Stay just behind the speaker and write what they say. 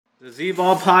The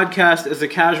Z-Ball podcast is a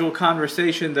casual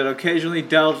conversation that occasionally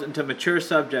delves into mature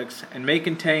subjects and may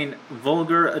contain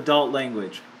vulgar adult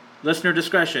language. Listener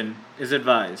discretion is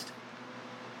advised.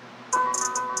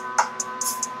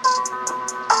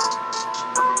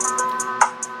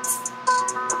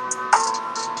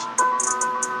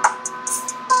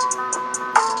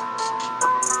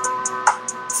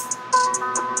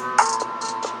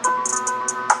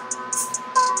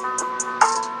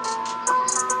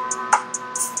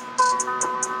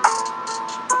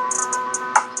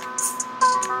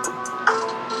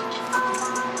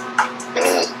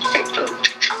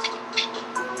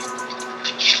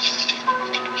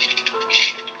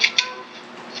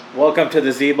 Welcome to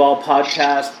the Z-Ball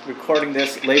podcast, recording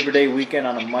this Labor Day weekend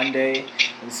on a Monday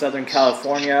in Southern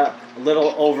California, a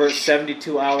little over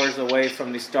 72 hours away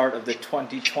from the start of the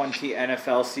 2020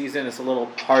 NFL season. It's a little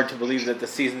hard to believe that the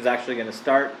season's actually going to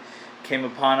start. Came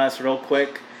upon us real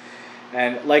quick.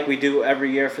 And like we do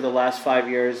every year for the last 5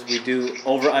 years, we do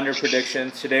over-under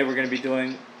predictions. Today we're going to be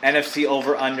doing NFC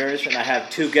over-unders, and I have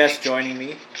two guests joining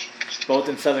me, both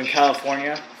in Southern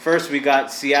California. First, we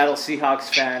got Seattle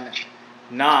Seahawks fan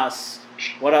Nas.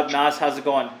 What up, Nas? How's it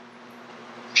going?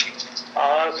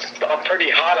 It's pretty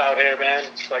hot out here, man.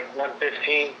 It's like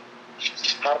 115.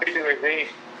 How are you doing, Z?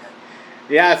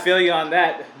 Yeah, I feel you on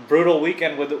that. Brutal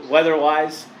weekend with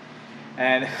weather-wise,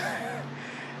 and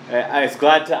I was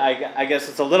glad to. I guess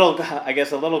it's a little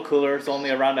cooler. It's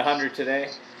only around 100 today,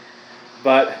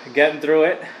 but getting through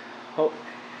it.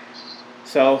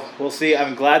 So we'll see.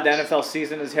 I'm glad the NFL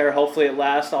season is here. Hopefully, it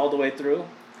lasts all the way through.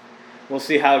 We'll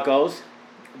see how it goes.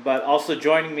 But also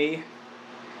joining me,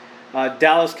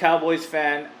 Dallas Cowboys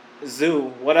fan Zu.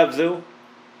 What up, Zu?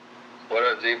 What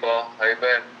up, Z-Ball? How you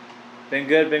been?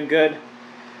 Been good.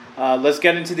 Let's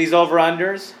get into these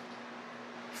over-unders.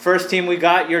 First team we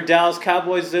got, your Dallas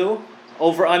Cowboys, Zu.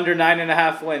 Over-under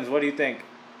 9.5 wins. What do you think?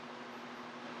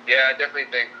 Yeah, I definitely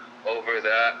think over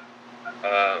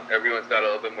that. Everyone's got a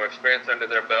little bit more experience under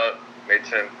their belt. Made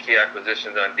some key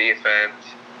acquisitions on defense.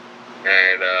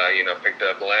 And, picked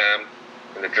up Lamb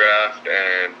in the draft.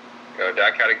 And,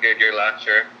 Dak had a good year last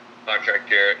year. Contract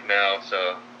year now.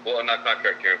 So, well, not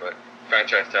contract year, but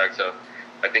franchise tag. So,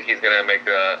 I think he's going to make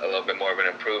a little bit more of an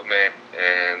improvement.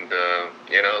 And,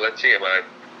 let's see. But I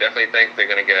definitely think they're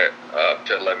going to get up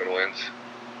to 11 wins.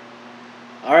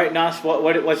 All right, Nas,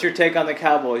 what's your take on the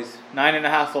Cowboys?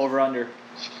 9.5 over-under.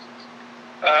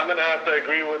 I'm going to have to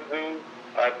agree with you.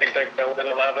 I think they're going to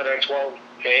win 11 or 12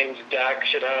 games. Dak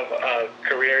should have a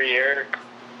career year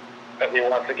if he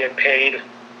wants to get paid.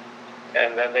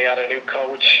 And then they got a new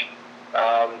coach.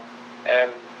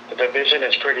 And the division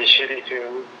is pretty shitty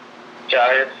too.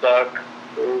 Giants suck.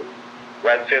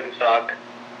 Redskins suck.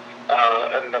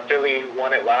 And the Philly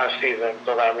won it last season,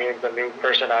 so that means the new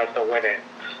person has to win it.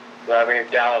 So that means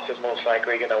Dallas is most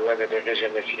likely going to win the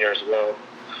division this year as well.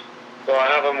 So I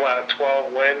have them at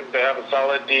 12 wins. They have a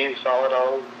solid D, solid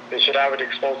O. They should have an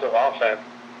explosive offense.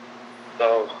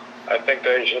 So I think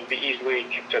they should be easily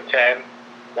to 10,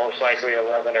 most likely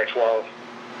 11 or 12.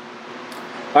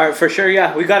 All right, for sure,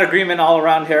 yeah. We got agreement all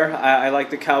around here. I like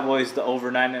the Cowboys, the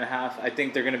over 9.5. I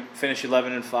think they're going to finish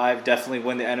 11-5, definitely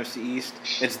win the NFC East.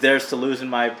 It's theirs to lose, in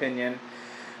my opinion.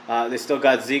 They still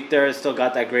got Zeke there, still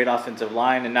got that great offensive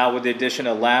line, and now with the addition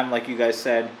of Lamb, like you guys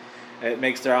said, it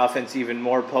makes their offense even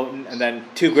more potent. And then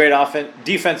two great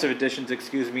defensive additions,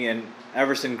 in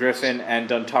Everson Griffin and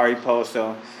Dontari Poe,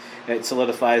 so it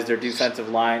solidifies their defensive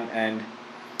line, and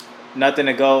nothing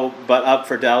to go but up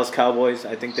for Dallas Cowboys.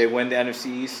 I think they win the NFC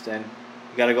East, and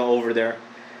you got to go over there.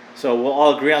 So we'll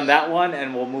all agree on that one,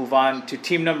 and we'll move on to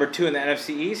team number 2 in the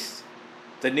NFC East,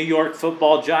 the New York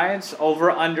Football Giants, over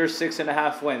under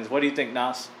 6.5 wins. What do you think,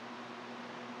 Nas?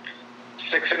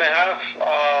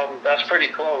 6.5? That's pretty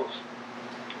close.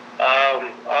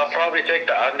 I'll probably take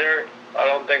the under. I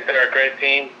don't think they're a great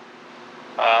team.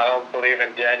 I don't believe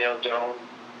in Daniel Jones.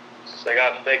 They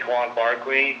got Saquon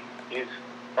Barkley. He's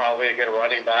probably a good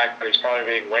running back, but he's probably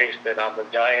being wasted on the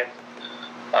Giants.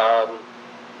 But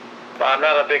I'm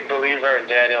not a big believer in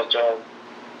Daniel Jones.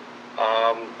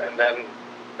 And then,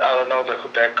 I don't know,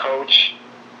 their coach.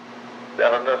 I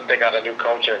don't know if they got a new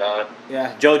coach or not.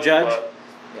 Yeah, Joe Judge.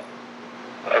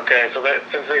 Okay, so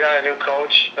since they got a new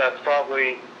coach, that's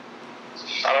probably,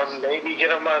 maybe get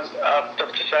them up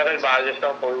to 7, but I just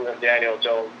don't believe in Daniel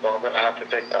Jones, so I'm going to have to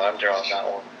take the under on that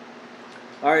one.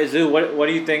 All right, Zu, what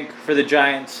do you think for the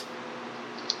Giants?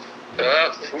 I'm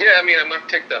going to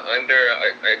take the under.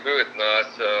 I agree with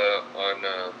Nas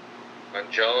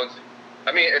on Jones.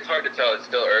 I mean, it's hard to tell. It's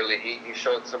still early. He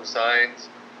showed some signs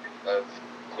of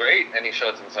great, and he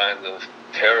showed some signs of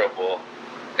terrible.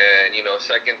 And,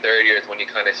 second, third year is when you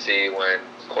kind of see when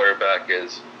quarterback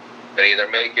is going to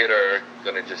either make it or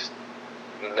going to just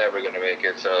never going to make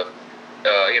it. So,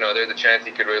 there's a chance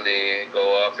he could really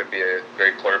go off and be a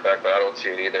great quarterback, but I don't see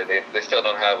it either. They still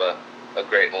don't have a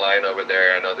great line over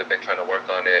there. I know they've been trying to work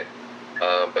on it.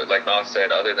 But like Nas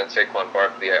said, other than Saquon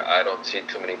Barkley, I don't see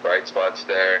too many bright spots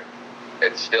there.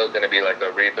 It's still going to be like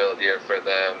a rebuild year for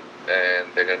them, and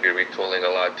they're going to be retooling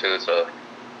a lot too. So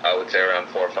I would say around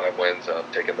 4 or 5 wins. I'm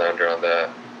taking the under on that.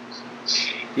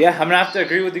 Yeah, I'm gonna have to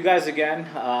agree with you guys again.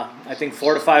 I think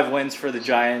 4 to 5 wins for the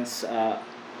Giants.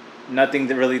 Nothing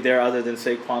really there other than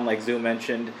Saquon, like Zu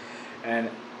mentioned, and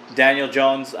Daniel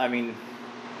Jones. I mean,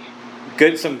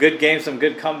 some good games, some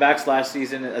good comebacks last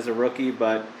season as a rookie,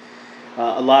 but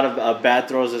a lot of bad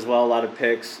throws as well, a lot of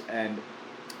picks. And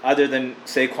other than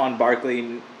Saquon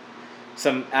Barkley,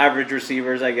 some average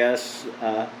receivers, I guess.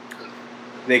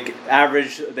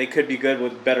 They could be good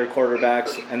with better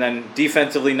quarterbacks, and then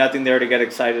defensively, nothing there to get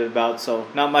excited about. So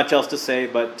not much else to say,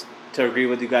 but to agree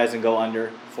with you guys and go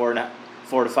under 4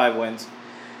 to 5 wins.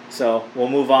 So we'll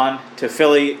move on to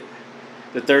Philly,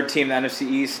 the third team in the NFC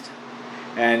East,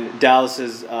 and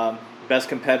Dallas's best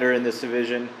competitor in this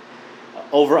division.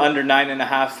 Over under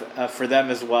 9.5 for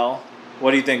them as well. What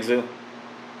do you think, Zu?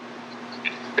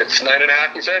 It's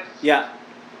 9.5. You said? Yeah.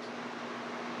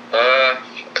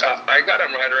 I got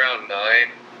him right around 9.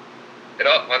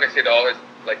 Honestly, it always,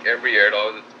 like every year, it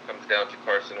always comes down to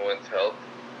Carson Wentz's health,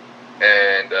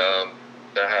 and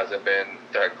that hasn't been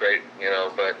that great,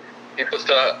 But people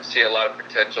still see a lot of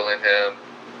potential in him.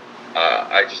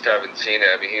 I just haven't seen it.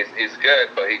 I mean, he's good,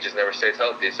 but he just never stays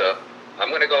healthy. So I'm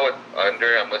going to go with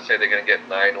under. I'm going to say they're going to get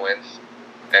 9 wins,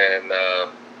 and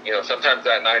sometimes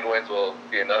that 9 wins will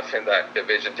be enough in that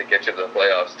division to get you to the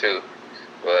playoffs too.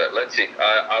 But let's see.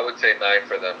 I would say 9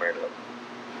 for them right now.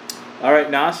 All right,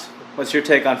 Nas, what's your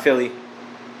take on Philly?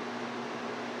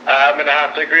 I'm going to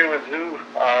have to agree with Zu.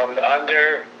 The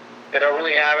under, they don't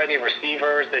really have any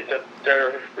receivers.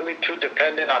 They're really too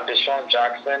dependent on Deshaun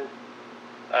Jackson.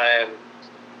 And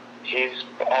he's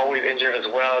always injured as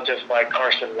well, just like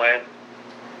Carson Wentz.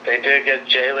 They did get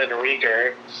Jalen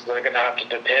Reagor, so they're going to have to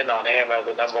depend on him as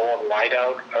the number 1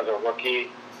 wideout as a rookie.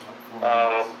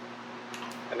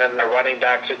 And then the running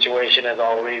back situation is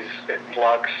always in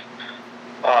flux.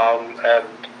 And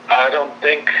I don't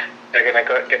think they're going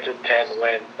to get to 10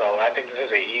 wins. So I think this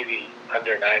is an easy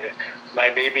under 9.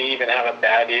 Might maybe even have a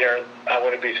bad year. I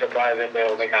wouldn't be surprised if they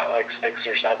only got like 6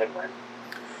 or 7 wins.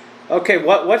 Okay,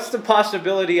 what's the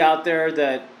possibility out there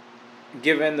that,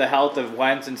 given the health of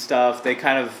Wentz and stuff, they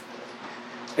kind of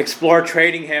explore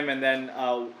trading him and then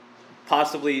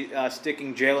possibly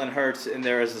sticking Jalen Hurts in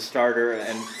there as the starter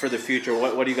and for the future?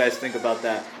 What do you guys think about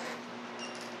that?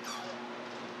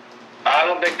 I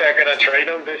don't think they're going to trade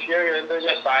him this year. They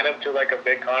just sign him to like a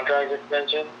big contract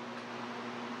extension.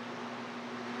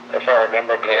 If I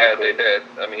remember correctly. Yeah, they did.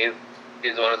 I mean,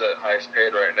 he's one of the highest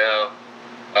paid right now.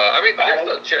 I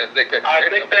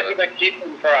think they're going to keep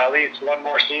him for at least one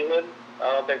more season.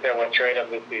 I don't think they would trade him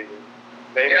this season.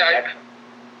 Maybe next.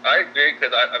 I agree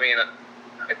because I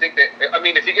think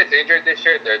if he gets injured this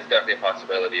year, there's definitely a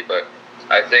possibility. But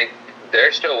I think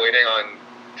they're still waiting on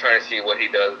trying to see what he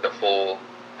does the full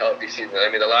healthy season. I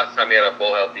mean, the last time he had a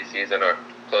full healthy season or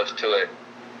close to it,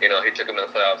 he took him to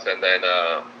the playoffs, and then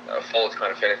Foles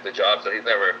kind of finished the job, so he's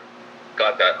never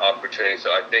got that opportunity. So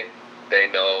I think they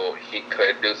know he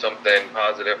could do something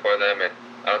positive for them, and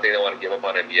I don't think they want to give up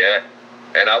on him yet.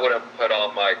 And I wouldn't put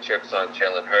all my chips on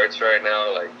Jalen Hurts right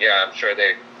now. Like, yeah, I'm sure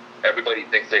everybody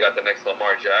thinks they got the next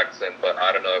Lamar Jackson, but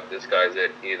I don't know if this guy's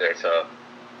it either. So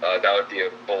that would be a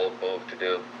bold move to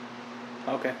do.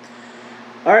 Okay.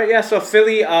 All right, yeah, so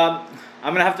Philly, I'm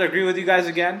going to have to agree with you guys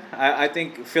again. I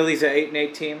think Philly's an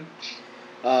 8-8 team.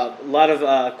 A lot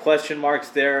of question marks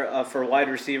there for wide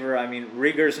receiver. I mean,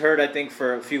 Rieger's hurt, I think,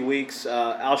 for a few weeks.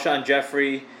 Alshon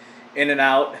Jeffrey, in and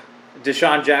out.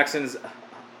 Deshaun Jackson's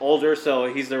older,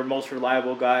 so he's their most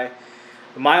reliable guy.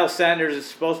 Miles Sanders is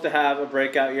supposed to have a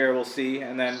breakout year. We'll see.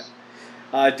 And then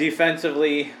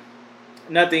defensively,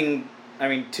 nothing,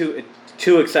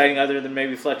 too exciting other than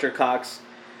maybe Fletcher Cox.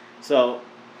 So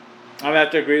I'm going to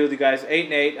have to agree with you guys.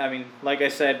 8-8. Like I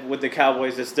said, with the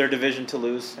Cowboys, it's their division to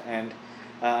lose, and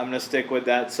I'm going to stick with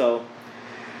that. So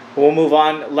we'll move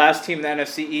on. Last team in the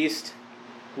NFC East,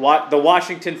 the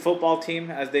Washington football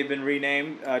team, as they've been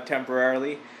renamed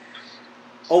temporarily.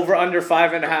 Over under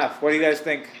 5.5. What do you guys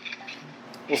think?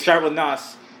 We'll start with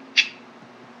Nas.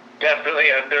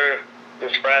 Definitely under.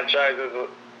 This franchise is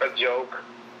a joke.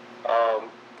 I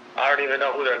don't even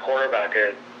know who their quarterback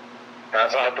is.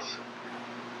 That's not.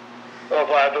 Well,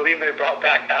 I believe they brought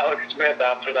back Alex Smith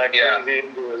after that crazy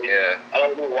injury. Yeah. I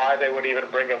don't know why they would even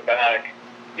bring him back,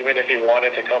 even if he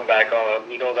wanted to come back on.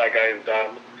 You know that guy is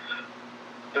done.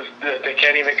 They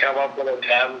can't even come up with a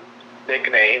damn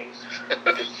nickname.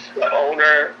 The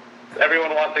owner,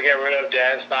 everyone wants to get rid of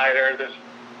Dan Snyder.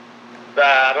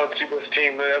 I don't see this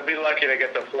team. They'll be lucky to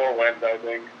get the 4 wins, I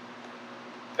think.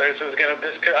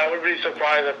 I would be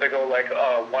surprised if they go like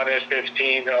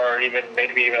 1-15 or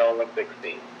maybe even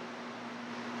 0-16.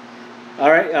 All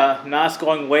right, Nas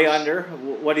going way under.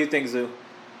 What do you think, Zu?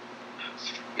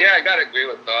 Yeah, I gotta agree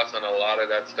with Nas on a lot of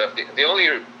that stuff. The only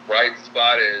bright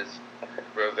spot is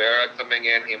Rivera coming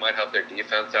in. He might help their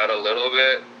defense out a little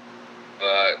bit,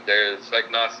 but there's, like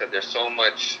Nas said, there's so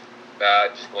much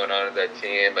bad just going on in that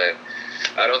team, and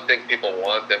I don't think people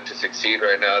want them to succeed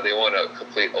right now. They want a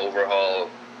complete overhaul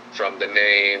from the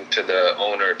name to the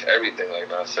owner to everything, like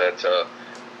Nas said. So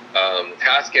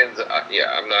Haskins,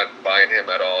 I'm not buying him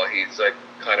at all. He's like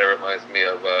kind of reminds me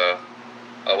of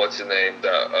what's his name,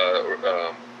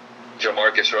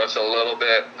 Jamarcus Russell a little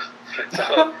bit.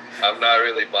 So I'm not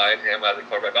really buying him as a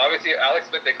quarterback. Obviously, Alex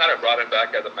Smith, they kind of brought him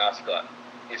back as a mascot.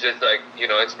 He's just like,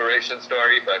 inspiration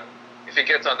story, but if he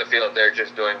gets on the field, they're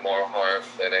just doing more harm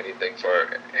than anything for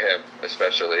him,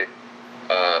 especially.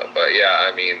 But yeah,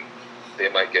 I mean, they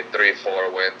might get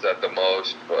 3-4 wins at the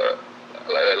most, but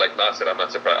like Nas said, I'm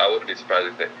not surprised. I wouldn't be surprised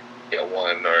if they get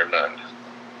 1 or none.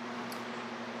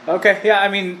 Okay, yeah, I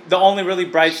mean, the only really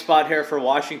bright spot here for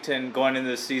Washington going into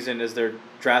this season is their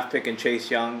draft pick in Chase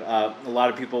Young. A lot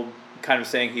of people kind of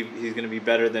saying he's going to be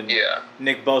better than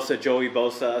Nick Bosa, Joey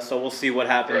Bosa, so we'll see what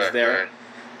happens there. Right.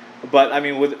 But, I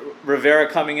mean, with Rivera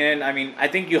coming in, I mean, I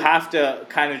think you have to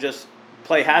kind of just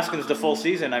play Haskins the full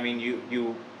season. I mean,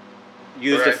 you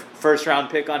used a first-round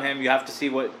pick on him. You have to see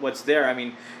what's there. I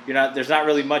mean, there's not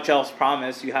really much else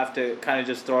promised. You have to kind of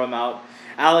just throw him out.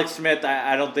 Alex Smith,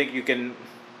 I don't think you can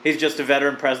 – he's just a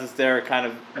veteran presence there, kind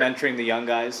of mentoring the young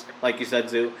guys, like you said,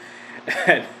 Zu.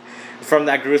 And from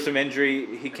that gruesome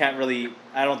injury, he can't really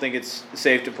 – I don't think it's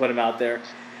safe to put him out there.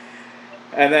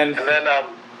 And then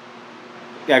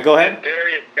yeah, go ahead.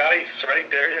 Darius Geis, right?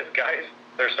 Darius Geis,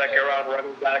 their second-round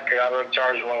running back, got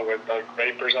charged one with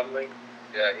rape or something.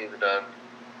 Yeah, he's done.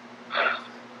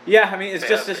 Yeah, I mean, it's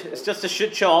just a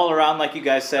shit show all around, like you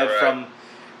guys said.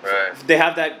 They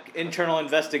have that internal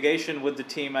investigation with the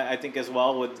team, I think, as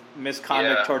well, with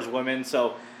misconduct towards women.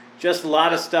 So just a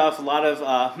lot of stuff, a lot of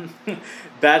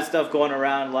bad stuff going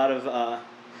around, a lot of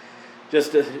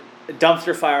just a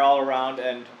dumpster fire all around.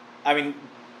 And, I mean,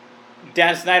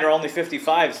 Dan Snyder only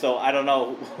 55, so I don't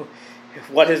know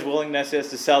what his willingness is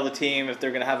to sell the team, if they're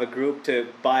going to have a group to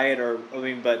buy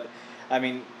it, but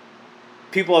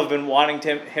people have been wanting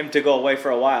him to go away for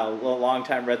a while, a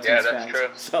long-time Redskins fans. Yeah, that's true.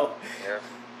 So yeah.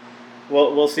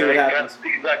 We'll see what happens.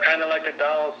 He's kind of like the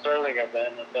Donald Sterling of the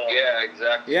NFL. Yeah,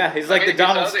 exactly. Yeah, he's like the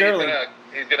Donald Sterling.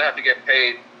 He's gonna have to get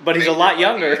paid. But he's a lot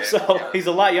younger, he's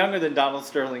a lot younger than Donald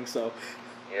Sterling. So.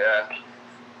 Yeah.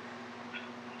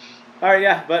 All right,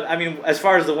 yeah, but I mean, as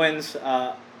far as the wins,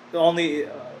 I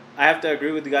have to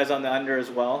agree with you guys on the under as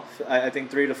well. I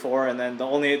think 3-4, and then the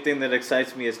only thing that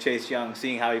excites me is Chase Young,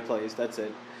 seeing how he plays. That's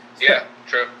it. Yeah,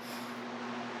 true.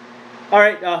 All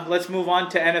right, let's move on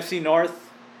to NFC North.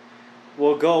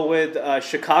 We'll go with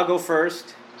Chicago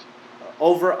first.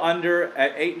 Over under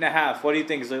at 8.5. What do you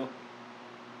think, Zu?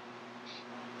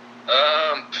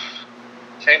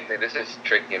 Same thing. This is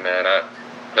tricky, man.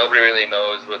 Nobody really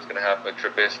knows what's going to happen with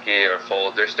Trubisky or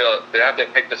Foles. They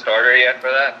haven't picked the starter yet for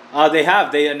that. They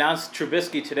have. They announced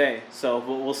Trubisky today, so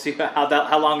we'll see how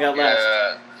long that lasts.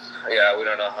 Yeah, we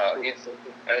don't know how. And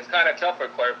it's kind of tough for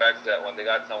quarterbacks that when they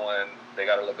got someone, they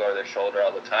got to look over their shoulder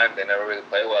all the time. They never really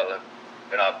play well, and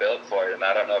they're not built for it. And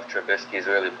I don't know if Trubisky is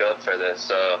really built for this.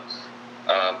 So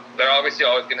they're obviously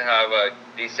always going to have a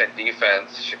decent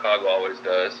defense. Chicago always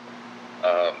does.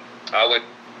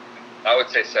 I would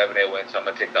say 7-8 wins, so I'm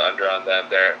going to take the under on them.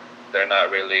 They're not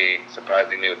really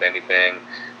surprising me with anything.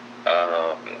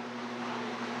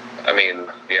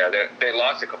 They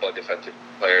lost a couple of defensive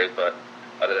players, but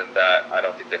other than that, I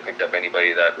don't think they picked up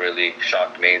anybody that really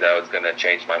shocked me that was going to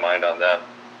change my mind on them.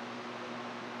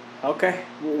 Okay.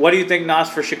 What do you think, Nas,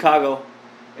 for Chicago?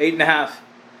 8.5.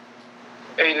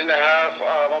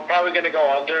 8.5. I'm probably going to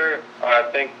go under. I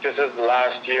think this is the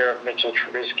last year of Mitchell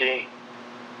Trubisky.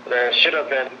 They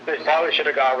probably should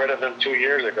have got rid of him 2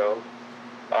 years ago.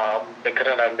 They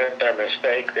couldn't admit their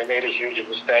mistake. They made a huge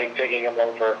mistake taking him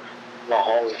over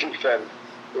Mahomes, and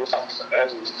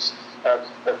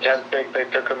the 10th pick they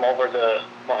took him over the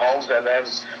Mahomes, and then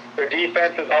their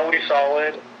defense is always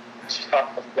solid.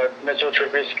 But Mitchell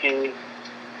Trubisky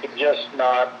is just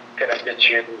not going to get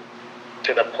you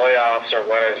to the playoffs or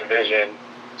win a division.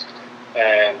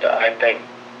 And I think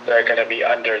they're going to be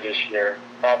under this year.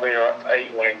 Probably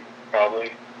 8 win,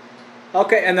 probably.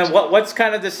 Okay, and then what's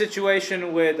kind of the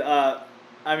situation with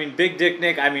Big Dick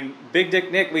Nick? Big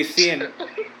Dick Nick we've seen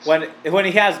when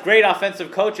he has great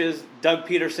offensive coaches, Doug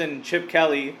Peterson, Chip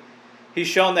Kelly, he's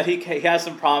shown that he has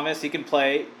some promise, he can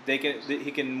play,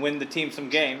 he can win the team some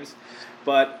games.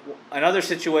 But in other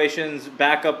situations,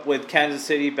 back up with Kansas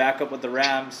City, back up with the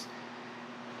Rams,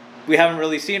 we haven't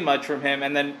really seen much from him.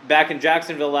 And then back in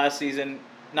Jacksonville last season,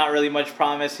 not really much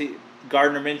promise.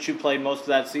 Gardner Minshew played most of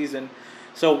that season.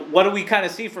 So what do we kind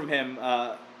of see from him?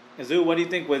 Zu, what do you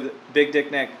think with Big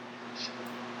Dick Nick?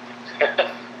 He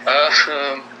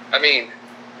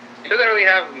doesn't really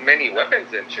have many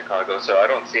weapons in Chicago, so I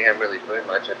don't see him really doing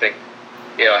much. I think,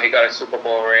 he got a Super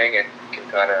Bowl ring and can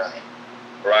kind of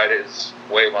ride his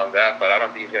wave on that, but I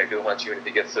don't think he's going to do much even if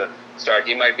he gets to start.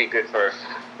 He might be good for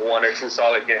 1 or 2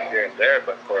 solid games here and there,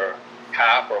 but for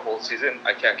half or whole season,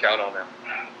 I can't count on him.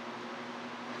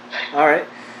 All right.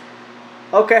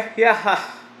 Okay, yeah.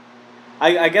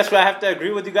 I guess I have to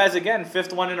agree with you guys again.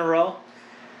 5th one in a row.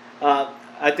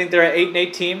 I think they're an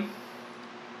 8-8 team.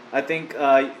 I think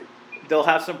they'll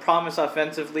have some promise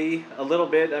offensively, a little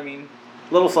bit.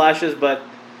 Little flashes, but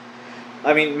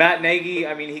Matt Nagy,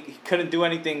 he couldn't do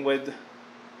anything with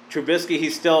Trubisky.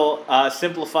 He's still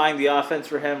simplifying the offense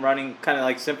for him, running kind of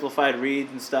like simplified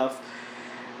reads and stuff.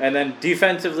 And then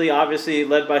defensively, obviously,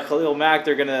 led by Khalil Mack,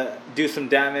 they're going to do some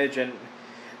damage and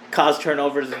cause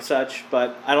turnovers and such,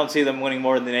 but I don't see them winning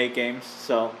more than 8 games.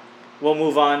 So we'll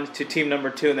move on to team number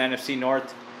 2 in the NFC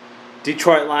North.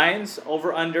 Detroit Lions,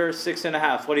 over under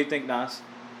 6.5. What do you think, Nas?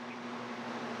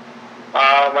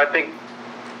 I think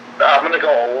I'm going to go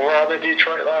over on the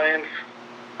Detroit Lions.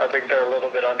 I think they're a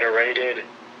little bit underrated.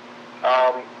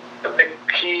 The big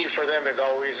key for them is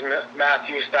always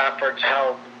Matthew Stafford's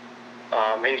health.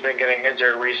 He's been getting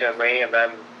injured recently, and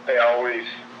then they always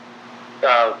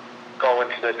go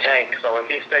into the tank. So if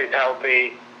he stays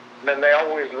healthy, then they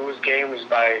always lose games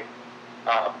by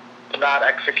not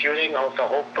executing. Also,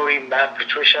 hopefully Matt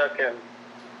Patricia can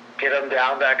get him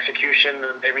down to execution,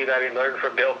 maybe that he learned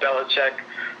from Bill Belichick.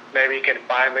 Maybe he can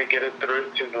finally get it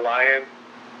through to the Lions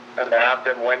and have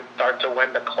them start to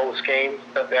win the close games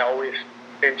that they always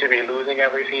seem to be losing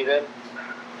every season.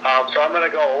 So I'm going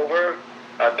to go over.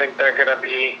 I think they're going to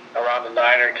be around the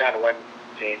 9 or 10 win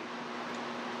team.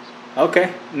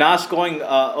 Okay. Nas going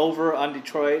over on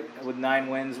Detroit with 9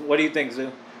 wins. What do you think,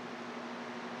 Zu?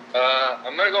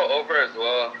 I'm going to go over as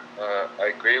well. I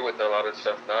agree with a lot of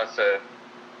stuff Nas said.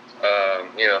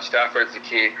 Stafford's the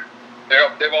key.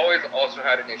 They've always also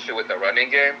had an issue with the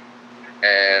running game,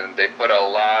 and they put a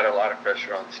lot of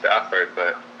pressure on Stafford,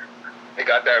 but they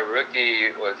got that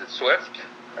rookie, was it Swift,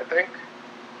 I think?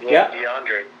 Yeah.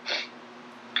 DeAndre.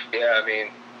 Yeah,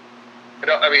 it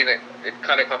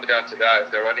kind of comes down to that.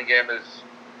 If their running game is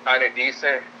kind of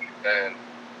decent, then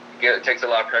it takes a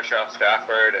lot of pressure off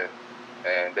Stafford,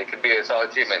 and they could be a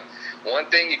solid team. And one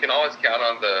thing you can always count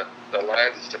on the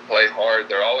Lions is to play hard.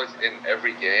 They're always in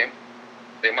every game.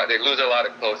 They lose a lot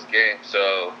of close games.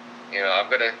 So, I'm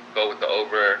going to go with the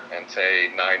over and say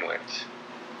 9 wins.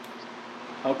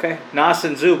 Okay. Nas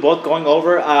and Zu both going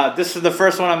over. This is the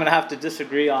first one I'm going to have to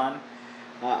disagree on.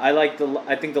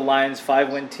 I think the Lions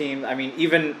 5-win team.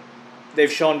 Even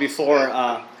they've shown before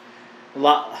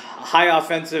high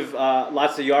offensive,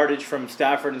 lots of yardage from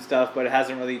Stafford and stuff, but it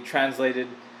hasn't really translated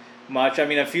much.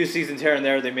 A few seasons here and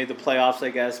there they made the playoffs,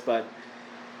 I guess, but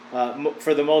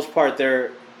for the most part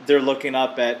they're looking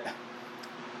up at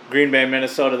Green Bay and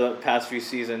Minnesota the past few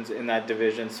seasons in that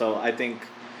division. So I think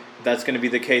that's going to be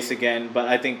the case again. But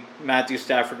I think Matthew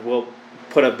Stafford will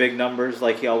put up big numbers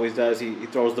like he always does. He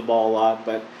throws the ball a lot,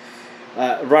 but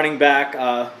running back,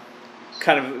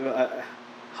 kind of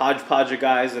hodgepodge of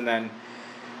guys, and then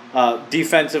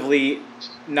defensively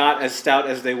not as stout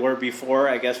as they were before,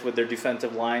 I guess, with their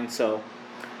defensive line. So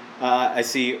I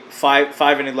see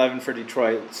 5-11 for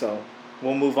Detroit. So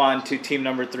we'll move on to team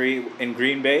number 3 in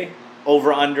Green Bay,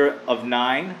 over under of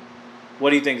 9. What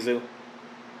do you think, Zu?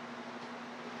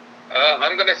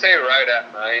 I'm going to say right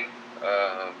at 9.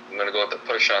 I'm going to go with the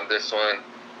push on this one.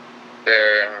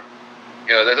 There's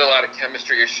a lot of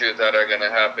chemistry issues that are going to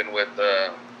happen with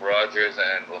Rodgers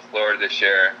and LaFleur this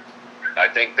year. I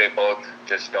think they both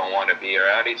just don't want to be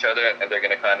around each other, and they're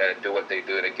going to kind of do what they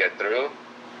do to get through.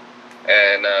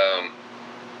 And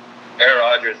Aaron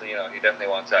Rodgers, he definitely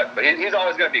wants that. But he's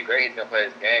always going to be great. He's going to play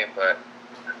his game, but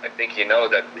I think he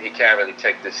knows that he can't really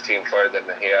take this team further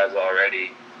than he has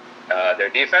already. Their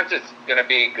defense is going to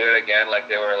be good again like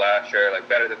they were last year, like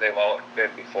better than they've all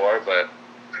been before, but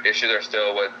issues are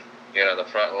still with, the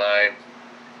front line.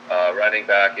 running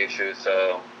back issues.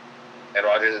 So, and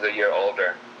Rodgers is a year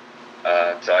older.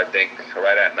 So I think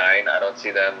right at 9, I don't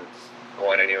see them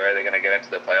going anywhere. They're going to get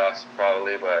into the playoffs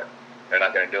probably, but they're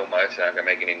not going to do much. They're not going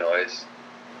to make any noise.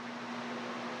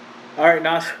 All right,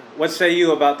 Nas, what say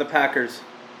you about the Packers?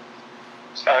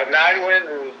 9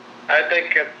 wins, I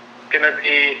think it's going to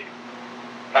be,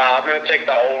 I'm going to take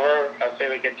the over. I'd say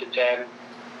they get to 10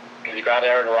 because you got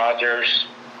Aaron Rodgers.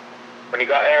 When you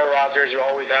got Aaron Rodgers, you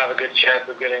always have a good chance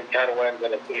of getting 10 wins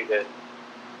in a season.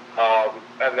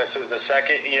 And this is the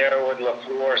second year with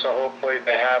LaFleur, so hopefully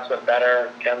they have some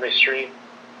better chemistry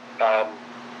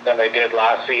than they did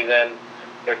last season.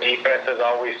 Their defense is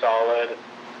always solid,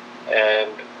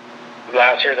 and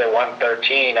last year they won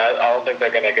 13. I don't think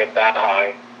they're going to get that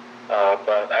high,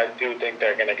 but I do think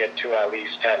they're going to get to at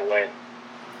least 10 wins.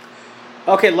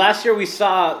 Okay, last year we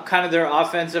saw kind of their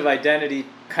offensive identity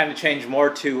kind of change more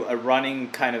to a running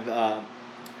kind of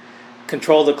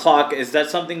control the clock. Is that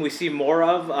something we see more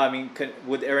of? I mean,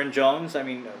 with Aaron Jones, I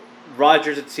mean,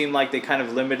 Rodgers, it seemed like they kind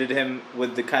of limited him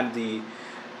with the kind of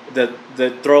the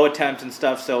throw attempts and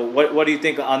stuff. So what do you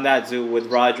think on that, Zu, with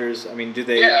Rodgers? I mean, do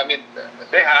they? Yeah, I mean,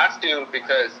 they have to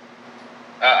because,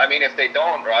 I mean, if they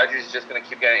don't, Rodgers is just going to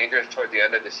keep getting injured towards the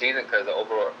end of the season because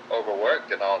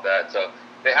overworked and all that. So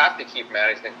they have to keep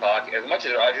managing the clock. As much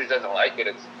as Rodgers doesn't like it,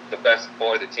 it's the best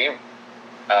for the team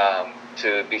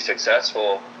to be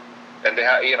successful. And they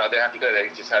have to go. They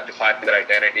just have to find their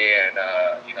identity, and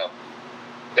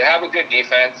they have a good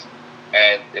defense.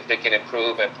 And if they can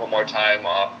improve and put more time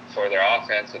off for their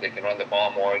offense, so they can run the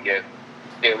ball more, give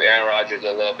Aaron Rodgers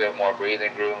a little bit more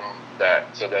breathing room,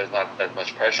 so there's not that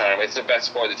much pressure on him. It's the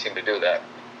best for the team to do that.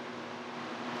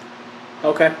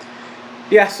 Okay,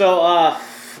 yeah. So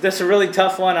this is a really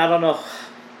tough one. I don't know,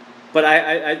 but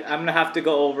I'm gonna have to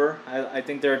go over. I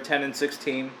think they're a 10-6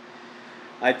 team.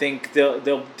 I think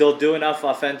they'll do enough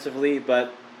offensively,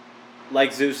 but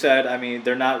like Zu said, I mean,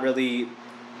 they're not really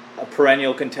a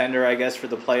perennial contender, I guess, for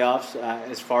the playoffs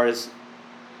as far as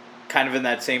kind of in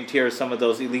that same tier as some of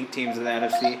those elite teams in the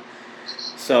NFC.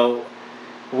 So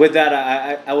with that,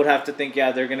 I would have to think,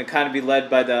 yeah, they're going to kind of be led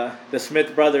by the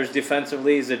Smith brothers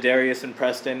defensively, Zadarius and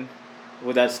Preston,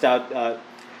 with that stout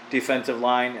defensive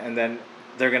line, and then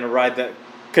they're going to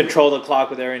control the clock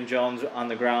with Aaron Jones on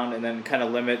the ground, and then kind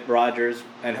of limit Rodgers,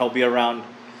 and he'll be around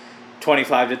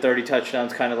 25 to 30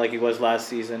 touchdowns, kind of like he was last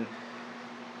season.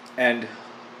 And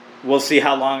we'll see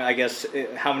how long, I guess,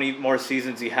 how many more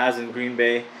seasons he has in Green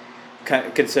Bay,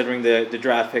 considering the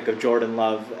draft pick of Jordan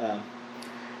Love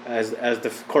as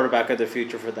the quarterback of the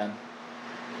future for them.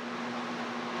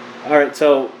 All right,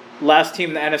 so last team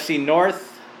in the NFC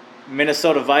North,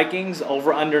 Minnesota Vikings,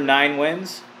 over under 9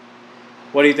 wins.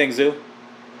 What do you think, Zu?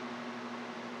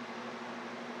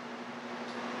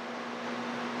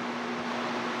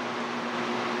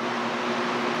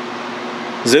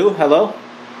 Zu, hello?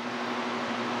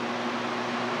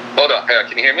 Hold on.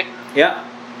 Can you hear me? Yeah.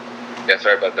 Yeah,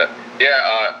 sorry about that.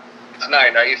 Yeah, it's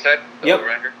 9, right, you said? Yep.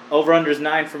 Over-under? Over-under is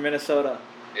 9 for Minnesota.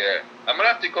 Yeah. I'm going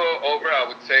to have to go over, I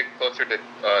would say, closer to,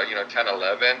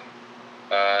 10-11.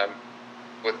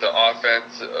 With the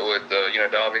offense, with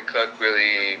Dalvin Cook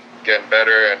really getting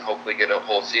better and hopefully get a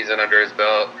whole season under his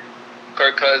belt.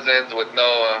 Kirk Cousins with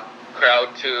no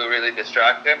crowd to really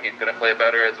distract him. He's going to play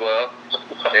better as well.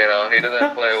 He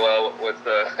doesn't play well with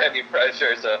any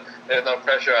pressure, so there's no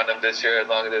pressure on him this year as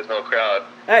long as there's no crowd.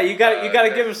 Hey, you got to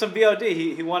give him some BOD.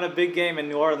 He won a big game in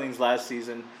New Orleans last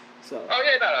season. So. Oh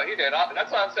yeah, no, he did.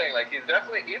 That's what I'm saying. Like he's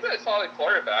a solid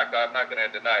quarterback. I'm not going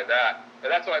to deny that. But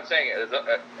that's what I'm saying.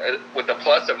 With the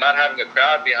plus of not having a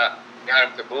crowd behind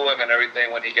him to boo him and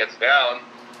everything when he gets down,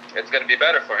 it's going to be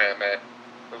better for him. And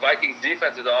the Vikings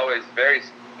defense is always very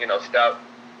stout.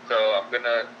 So they're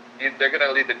going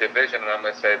to lead the division, and I'm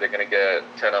going to say they're going to get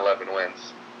 10-11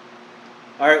 wins.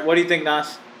 All right, what do you think,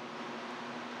 Nas?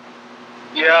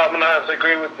 Yeah, I'm going to have to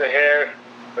agree with the hair.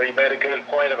 But you made a good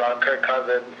point about Kirk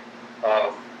Cousins.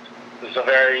 This is a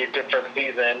very different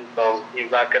season, so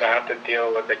he's not going to have to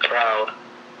deal with the crowd,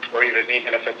 or even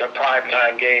if it's a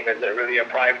primetime game. Is it really a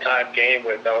primetime game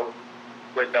with no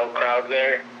crowd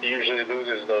there? He usually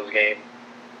loses those games.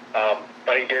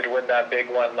 But he did win that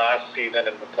big one last season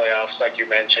in the playoffs, like you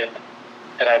mentioned,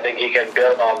 and I think he can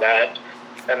build on that.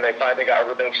 And they finally got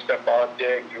rid of Stephon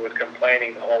Diggs, who was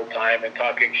complaining the whole time and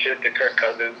talking shit to Kirk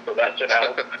Cousins, so that should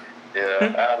help.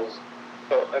 Yeah.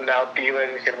 And now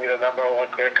Thielen can be the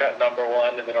clear-cut number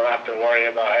one, and they don't have to worry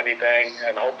about anything.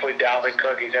 And hopefully Dalvin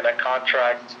Cook, he's in a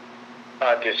contract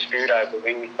dispute, I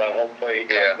believe, but hopefully he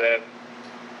comes in.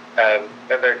 And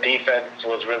their defense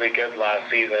was really good last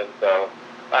season, so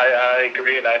I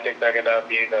agree, and I think they're going to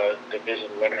be the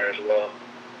division winner as well.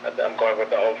 I'm going with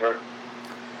the over.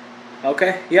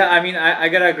 Okay. Yeah, I mean, I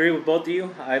got to agree with both of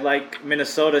you. I like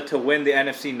Minnesota to win the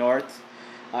NFC North.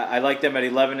 I like them at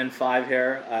 11-5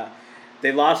 here.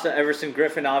 They lost to Everson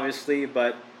Griffin, obviously,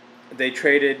 but they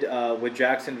traded with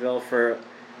Jacksonville for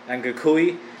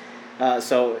Ngakui.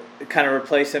 So kind of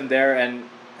replace him there, and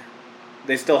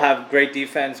they still have great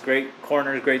defense, great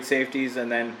corners, great safeties,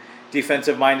 and then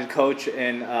defensive-minded coach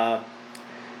in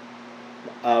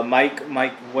Mike.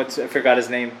 I forgot his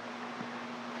name.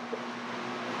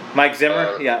 Mike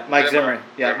Zimmer? Yeah, Mike Zimmer.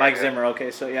 Yeah, Mike Zimmer. Okay,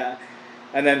 so yeah.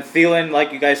 And then Thielen,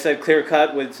 like you guys said, clear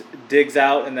cut with Diggs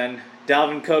out. And then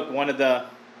Dalvin Cook, one of the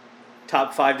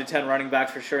top 5 to 10 running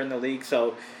backs for sure in the league.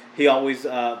 So he always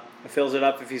fills it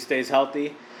up if he stays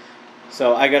healthy.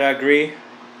 So I got to agree.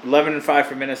 11-5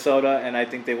 for Minnesota, and I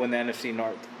think they win the NFC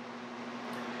North.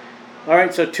 All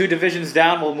right, so 2 divisions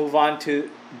down. We'll move on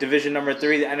to division number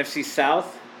 3, the NFC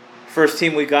South. First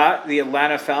team we got, the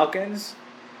Atlanta Falcons.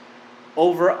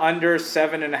 Over, under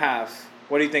 7.5.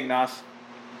 What do you think, Nas?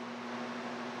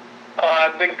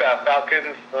 I think the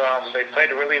Falcons, they played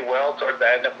really well towards the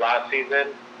end of last season,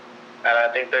 and I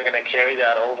think they're going to carry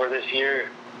that over this year.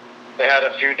 They had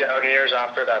a few down years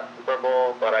after that Super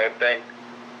Bowl, but I think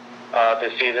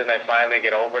this season they finally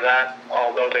get over that,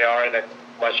 although they are in a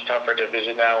much tougher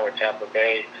division now with Tampa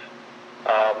Bay.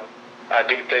 I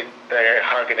do think they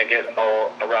are going to get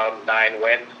around 9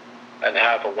 wins and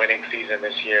have a winning season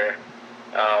this year.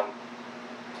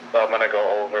 So I'm going to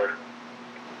go over.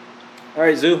 All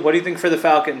right, Zu, what do you think for the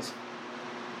Falcons?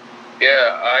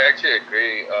 Yeah, I actually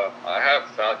agree. I have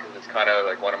Falcons as kind of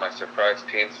like one of my surprise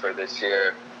teams for this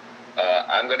year.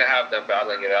 I'm going to have them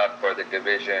battling it out for the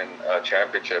division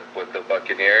championship with the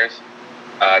Buccaneers.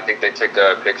 I think they took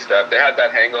a big step. They had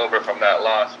that hangover from that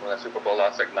loss, from that Super Bowl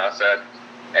loss, like Nas said,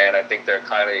 and I think they're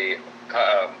kind of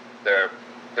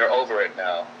they're over it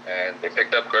now. And they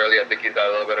picked up Gurley. I think he's got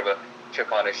a little bit of a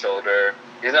chip on his shoulder.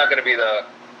 He's not going to be the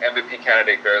MVP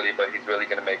candidate Gurley, but he's really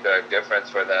going to make a difference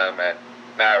for them. And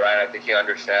Matt Ryan, I think he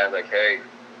understands, like, hey,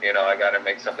 I got to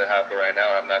make something happen right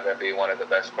now. I'm not going to be one of the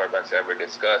best quarterbacks ever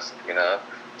discussed,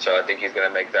 So I think he's going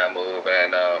to make that move.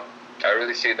 And I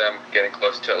really see them getting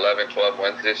close to 11, 12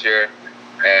 wins this year.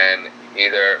 And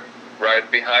either right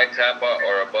behind Tampa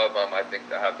or above them, I think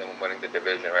I have them winning the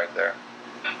division right there.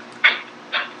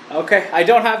 Okay, I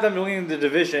don't have them winning the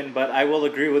division, but I will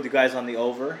agree with you guys on the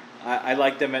over. I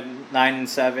like them at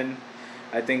 9-7.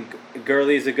 I think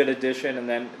Gurley is a good addition, and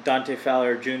then Dante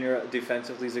Fowler Jr.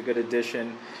 defensively is a good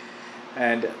addition.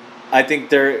 And I think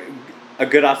they're a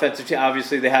good offensive team.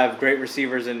 Obviously, they have great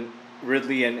receivers in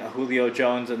Ridley and Julio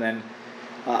Jones, and then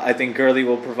I think Gurley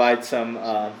will provide some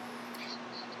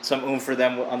oomph for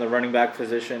them on the running back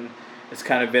position. It's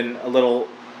kind of been a little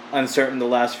uncertain the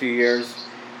last few years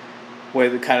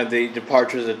with kind of the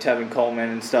departures of Tevin Coleman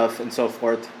and stuff and so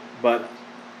forth. But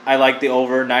I like the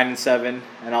over 9-7,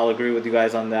 and I'll agree with you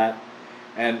guys on that.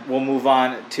 And we'll move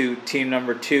on to team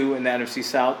number 2 in the NFC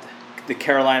South, the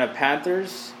Carolina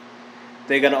Panthers.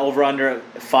 They got an over-under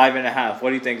 5.5. What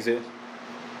do you think, Zu?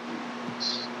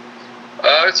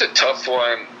 It's a tough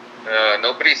one.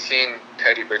 Nobody's seen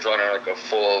Teddy Bridgewater like a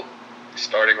full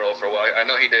starting role for a while. I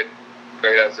know he did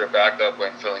great as their backup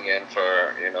when filling in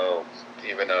for,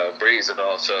 even Breeze and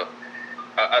all. So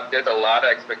there's a lot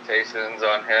of expectations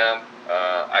on him.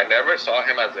 I never saw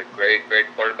him as a great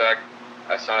quarterback.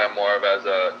 I saw him more of as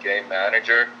a game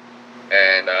manager.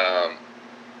 And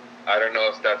I don't know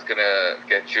if that's going to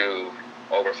get you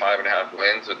over 5.5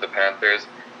 wins with the Panthers.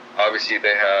 Obviously,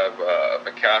 they have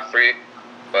McCaffrey,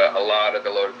 but a lot of the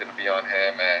load is going to be on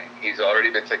him, and he's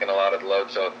already been taking a lot of the load.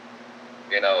 So,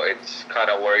 it's kind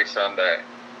of worrisome that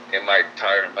it might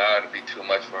tire him out and be too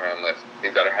much for him.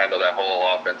 He's got to handle that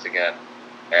whole offense again.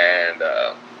 And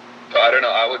so I don't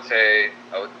know. I would say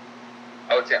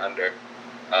under.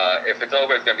 If it's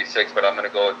over, it's going to be 6, but I'm going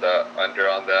to go with the under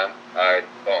on them. I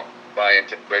don't buy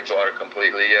into Bridgewater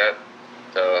completely yet,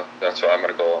 so that's why I'm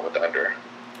going to go with the under.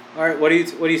 All right, what do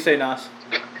you say, Nas?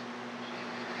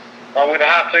 I'm going to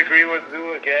have to agree with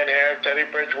Zu again here. Teddy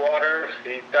Bridgewater,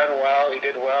 he's done well. He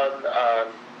did well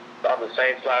on the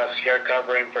Saints last year,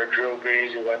 covering for Drew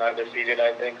Brees, who went undefeated,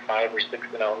 I think, 5 or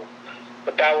 6-0.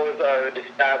 But that was an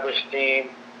established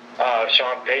team.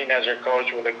 Sean Payton as your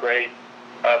coach with a great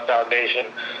foundation.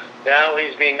 Now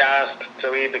he's being asked to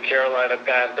lead the Carolina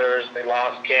Panthers. They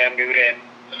lost Cam Newton.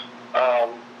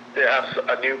 They have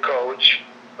a new coach,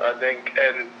 I think,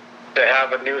 and they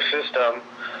have a new system.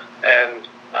 And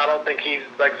I don't think he's,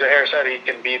 like Zahir said, he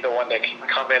can be the one that can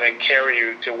come in and carry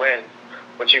you to win,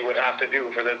 which you would have to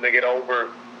do for them to get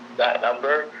over that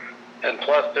number. And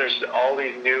plus, there's all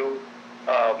these new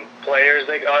players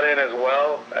they got in as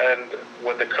well, and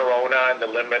with the corona and the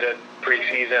limited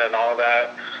preseason and all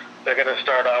that, they're going to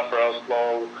start off real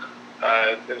slow.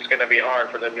 It's going to be hard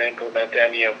for them to implement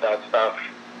any of that stuff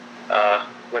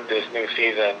with this new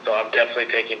season. So I'm definitely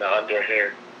taking the under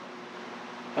here.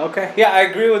 Okay. Yeah, I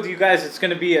agree with you guys. It's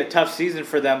going to be a tough season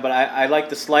for them, but I like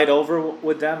the slight over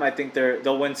with them. I think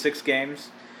they'll win 6 games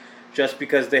just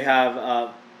because they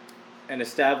have an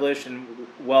established and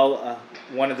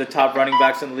one of the top running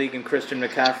backs in the league in Christian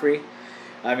McCaffrey.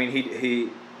 I mean, he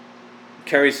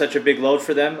carries such a big load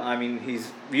for them. I mean,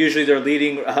 he's usually their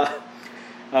leading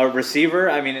receiver,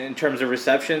 I mean, in terms of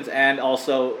receptions, and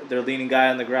also their leading guy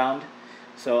on the ground.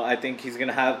 So I think he's going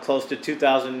to have close to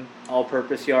 2,000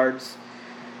 all-purpose yards.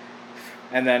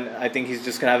 And then I think he's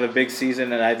just going to have a big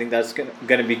season, and I think that's going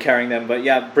to be carrying them. But,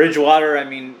 yeah, Bridgewater, I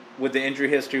mean, with the injury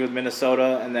history with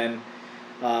Minnesota, and then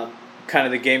kind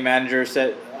of the game manager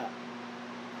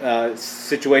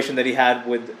situation that he had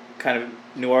with kind of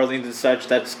New Orleans and such,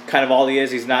 that's kind of all he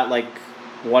is. He's not like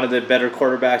one of the better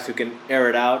quarterbacks who can air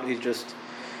it out.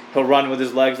 He'll run with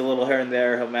his legs a little here and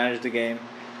there. He'll manage the game.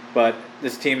 But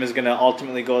this team is going to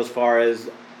ultimately go as far as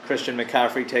Christian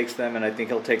McCaffrey takes them, and I think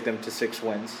he'll take them to 6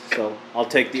 wins. So I'll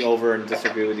take the over and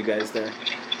disagree with you guys there.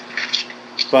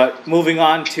 But moving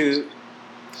on to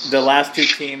the last 2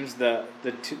 teams, the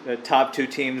top 2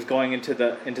 teams going into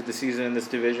the season in this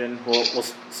division. We'll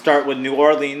start with New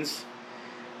Orleans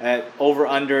at over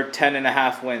under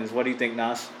 10.5 wins. What do you think,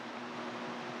 Nas?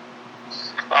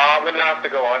 I'm going to have to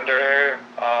go under here.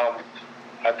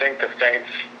 I think the Saints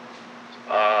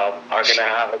are going to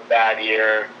have a bad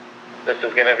year. This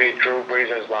is going to be Drew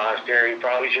Brees' last year. He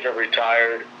probably should have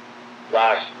retired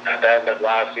at the end of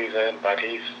last season, but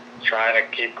he's trying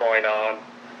to keep going on.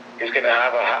 He's going to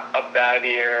have a bad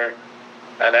year,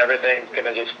 and everything's going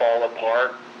to just fall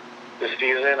apart this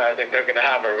season. I think they're going to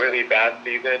have a really bad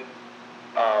season.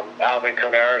 Alvin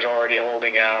Kamara's already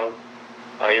holding out.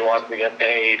 He wants to get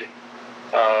paid.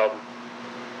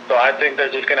 So I think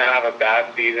they're just going to have a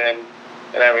bad season,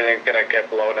 and everything's going to get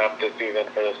blown up this season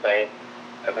for the Saints,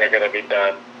 and they're going to be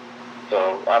done.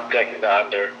 So I'm taking the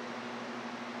under.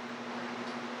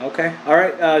 Okay. All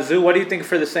right. Zu, what do you think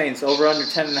for the Saints? Over under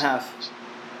 10.5?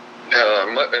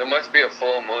 It must be a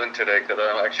full moon today because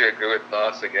I actually agree with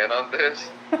Nas again on this.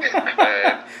 And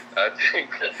I think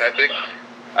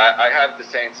I have the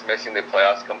Saints missing the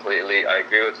playoffs completely. I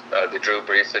agree with the Drew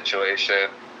Brees situation,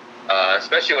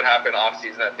 especially what happened off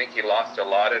season. I think he lost a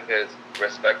lot of his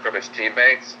respect from his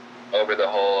teammates over the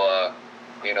whole,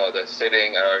 the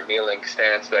sitting or kneeling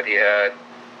stance that he had.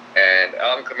 And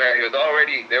Alvin Kamara,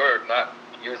 they were not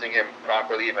using him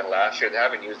properly even last year. They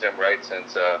haven't used him right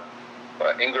since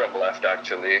Ingram left,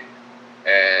 actually.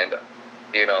 And,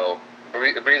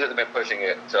 Brees has been pushing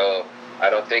it, so I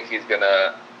don't think he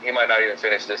might not even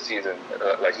finish this season,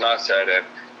 like Nas said, and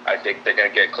I think they're going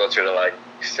to get closer to like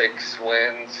 6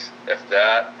 wins, if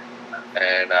that,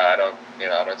 and I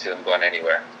don't see them going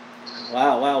anywhere.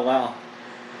 Wow.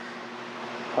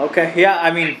 Okay, yeah,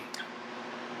 I mean,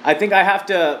 I think I have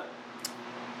to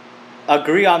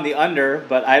agree on the under,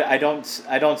 but I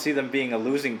don't see them being a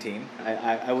losing team.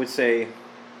 I would say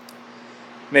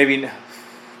maybe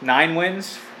 9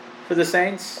 wins for the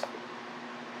Saints.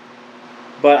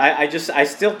 But I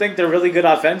still think they're really good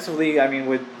offensively. I mean,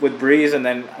 with Brees, and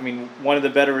then one of the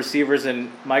better receivers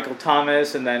in Michael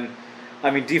Thomas, and then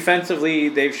defensively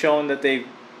they've shown that they've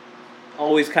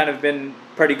always kind of been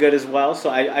pretty good as well. So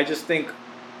I just think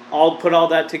I'll put all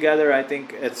that together. I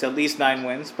think it's at least 9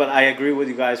 wins. But I agree with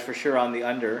you guys for sure on the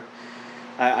under.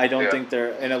 I don't think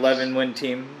they're an 11-win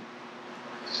team,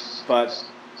 but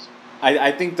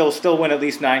I think they'll still win at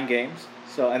least 9 games.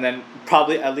 So, and then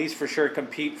probably at least for sure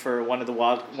compete for one of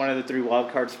the 3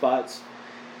 wild card spots.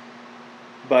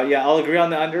 But yeah, I'll agree on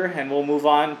the under, and we'll move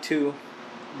on to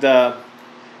the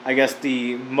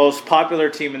most popular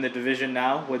team in the division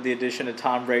now, with the addition of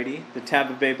Tom Brady, the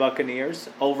Tampa Bay Buccaneers,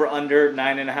 over under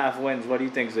 9.5 wins. What do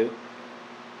you think, Zu?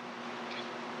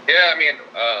 Yeah,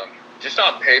 just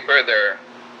on paper, they're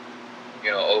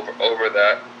over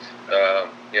that,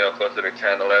 closer to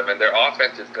 10, 11. Their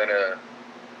offense is gonna.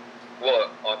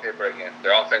 Well, on paper again,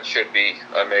 their offense should be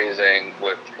amazing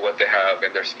with what they have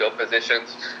in their skill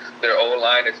positions. Their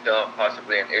O-line is still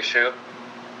possibly an issue,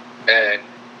 and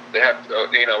they have to,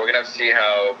 we're gonna have to see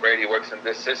how Brady works in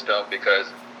this system, because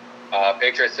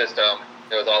Patriot system,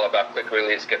 it was all about quick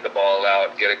release, get the ball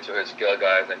out, get it to his skill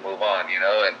guys, and move on.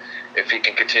 And if he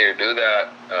can continue to do that,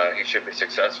 he should be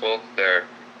successful. Their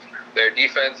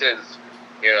defense is,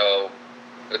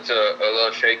 it's a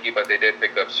little shaky, but they did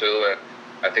pick up Sue, and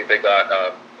I think they got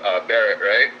Barrett,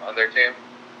 right, on their team?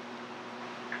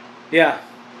 Yeah.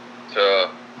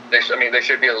 So they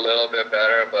should be a little bit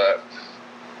better, but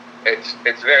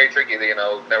it's very tricky.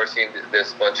 Never seen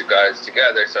this bunch of guys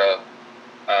together. So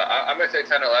I'm gonna say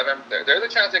 10-11. There's a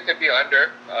chance it could be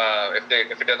under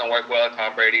if it doesn't work well.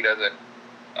 Tom Brady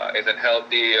isn't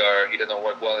healthy, or he doesn't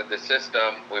work well in this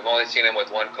system. We've only seen him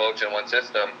with one coach and one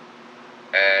system,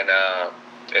 and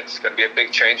it's gonna be a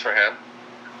big change for him.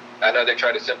 I know they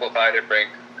try to simplify it and bring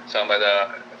some of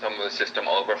the system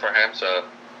over for him. So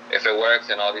if it works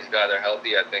and all these guys are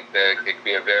healthy, I think that it could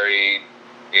be a very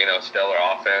stellar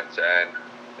offense, and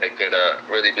they could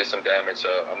really do some damage.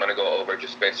 So I'm gonna go over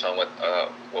just based on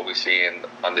what we see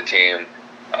on the team,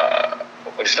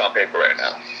 just on paper right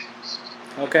now.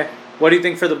 Okay. What do you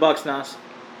think for the Bucks, Nas?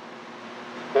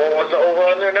 What was the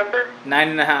over-under number?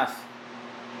 9.5.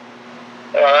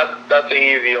 That's an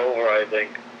easy over, I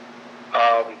think.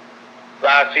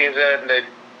 Last season,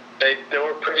 they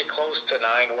were pretty close to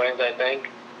 9 wins, I think,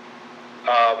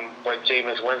 with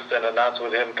Jameis Winston, and that's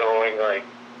with him throwing like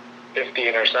 50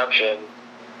 interceptions.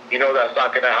 That's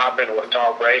not going to happen with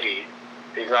Tom Brady.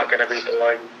 He's not going to be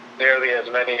throwing nearly as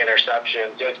many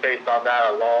interceptions just based on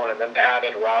that alone. And then they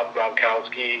added Rob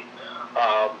Gronkowski,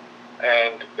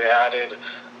 and they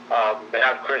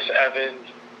have Chris Evans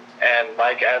and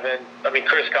Mike Evans.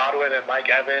 Chris Godwin and Mike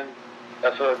Evans.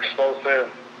 That's an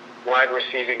explosive wide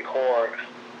receiving core.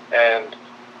 And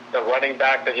the running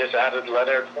back, they just added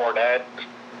Leonard Fournette,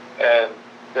 and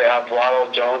they have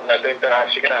Ronald Jones. I think they're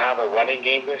actually going to have a running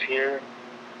game this year.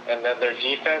 And then their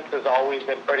defense has always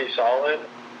been pretty solid.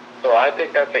 So I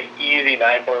think that's an easy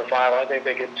 9.5. I think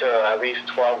they get to at least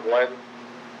 12 wins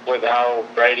with how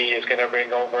Brady is going to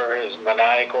bring over his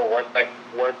maniacal work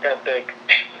ethic.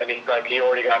 And he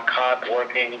already got caught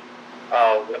working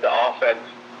with the offense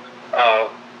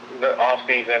the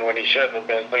off-season when he shouldn't have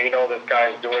been. So this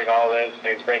guy's doing all this,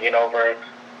 and he's bringing over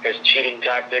his cheating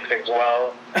tactics as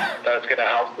well. That's going to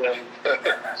help them.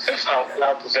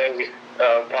 Help to say we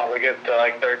probably get to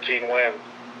like 13 wins.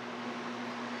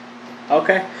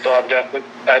 Okay. So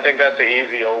I think that's an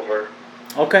easy over.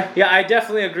 Okay. Yeah, I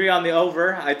definitely agree on the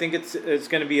over. I think it's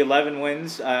going to be 11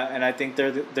 wins, and I think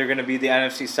they're going to be the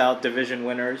NFC South division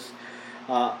winners.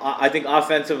 I think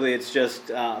offensively it's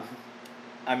just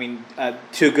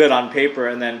too good on paper,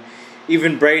 and then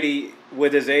even Brady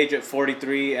with his age at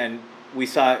 43, and we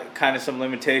saw kind of some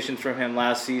limitations from him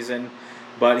last season,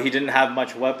 but he didn't have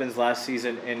much weapons last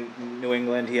season in New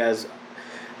England. He has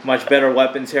much better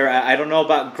weapons here. I don't know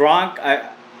about Gronk.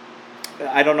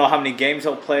 I don't know how many games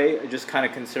he'll play, just kind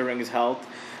of considering his health.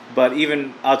 But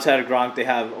even outside of Gronk, they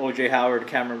have O.J. Howard,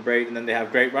 Cameron Brate, and then they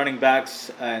have great running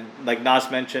backs. And like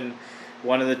Nas mentioned,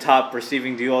 one of the top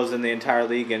receiving duos in the entire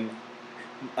league, and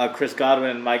Chris Godwin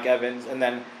and Mike Evans. And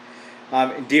then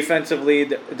defensively,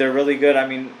 they're really good.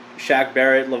 Shaq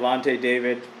Barrett, Levante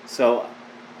David. So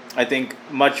I think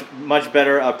much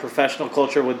better professional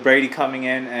culture with Brady coming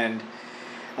in, and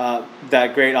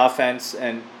that great offense.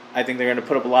 And I think they're going to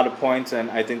put up a lot of points,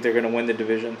 and I think they're going to win the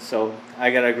division. So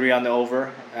I got to agree on the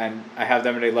over, and I have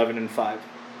them at 11-5. All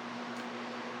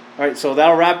right, so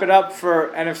that'll wrap it up for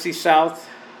NFC South.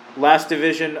 Last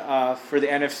division for the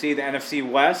NFC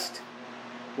West.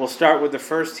 We'll start with the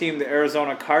first team, the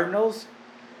Arizona Cardinals,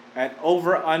 at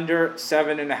over/under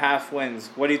 7.5 wins.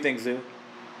 What do you think, Zu?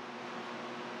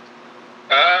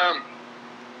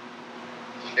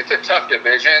 It's a tough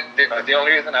division. The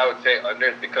only reason I would say under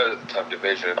is because it's a tough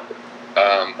division.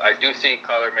 I do see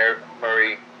Kyler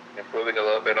Murray improving a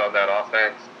little bit on that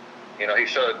offense. He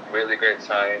showed really great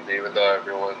signs, even though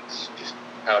everyone's just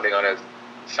pounding on his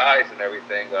size and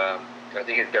everything. I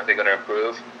think he's definitely going to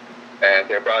improve. And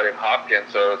they brought in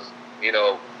Hopkins, so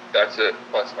that's a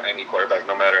plus for any quarterback,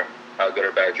 no matter how good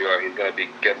or bad you are. He's going to be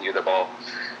getting you the ball,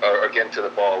 or getting to the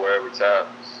ball wherever it's at.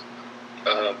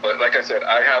 But like I said,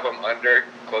 I have them under,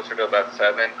 closer to about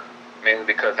 7, mainly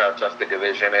because how tough the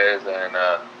division is, and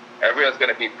everyone's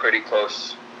going to be pretty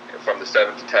close from the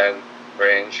 7 to 10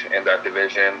 range in that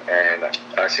division, and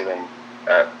I see them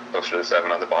at closer to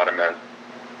 7 on the bottom end.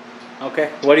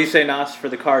 Okay. What do you say, Nas, for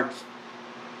the Cards?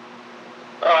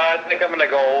 I think I'm going to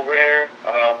go over here.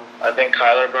 I think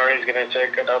Kyler Murray is going to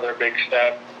take another big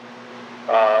step.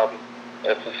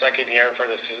 It's the second year for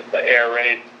the air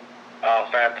raid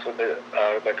offense with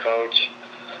the coach,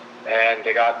 and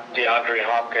they got DeAndre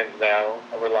Hopkins now,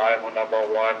 a reliable number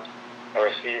 1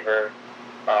 receiver.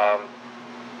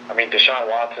 Deshaun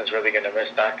Watson's really going to miss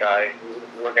that guy.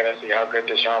 We're going to see how good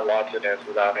Deshaun Watson is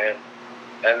without him.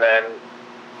 And then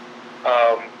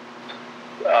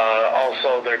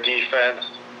also their defense.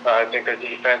 I think their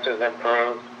defense has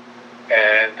improved,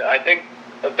 and I think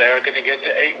they're going to get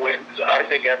to 8 wins. I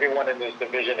think everyone in this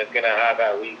division is going to have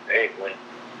at least 8 wins.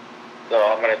 So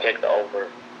I'm going to take the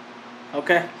over.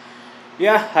 Okay.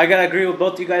 Yeah, I got to agree with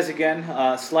both you guys again.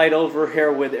 Slight over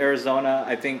here with Arizona.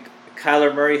 I think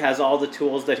Kyler Murray has all the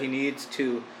tools that he needs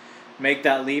to make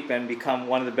that leap and become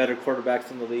one of the better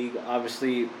quarterbacks in the league.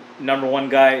 Obviously, number one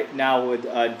guy now with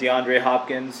DeAndre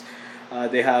Hopkins.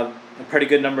 They have a pretty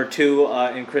good number two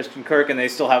in Christian Kirk, and they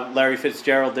still have Larry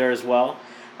Fitzgerald there as well.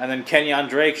 And then Kenyon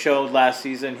Drake showed last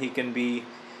season he can be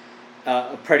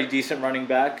a pretty decent running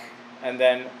back. And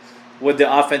then with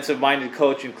the offensive-minded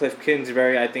coach and Cliff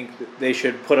Kingsbury, I think they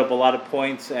should put up a lot of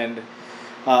points and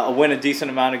win a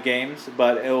decent amount of games.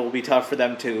 But it will be tough for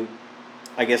them to,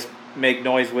 I guess, make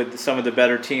noise with some of the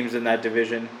better teams in that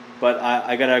division. But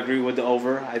I got to agree with the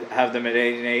over. I have them at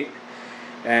 8-8.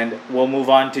 And we'll move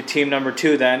on to team number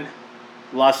 2 then.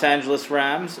 Los Angeles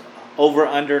Rams, over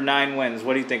under 9 wins.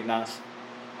 What do you think, Nas?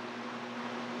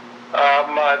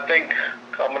 I think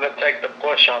I'm going to take the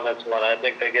push on this one. I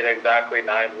think they get exactly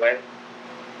 9 wins.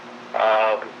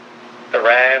 The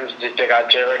Rams, they got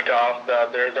Jared Goff.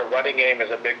 The running game is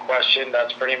a big question.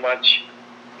 That's pretty much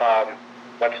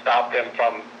what stopped them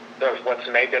from, what's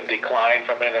made them decline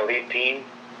from an elite team.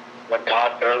 When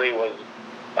Todd Gurley was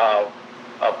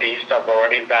a beast of a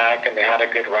running back and they had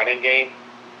a good running game.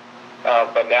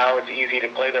 But now it's easy to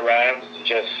play the Rams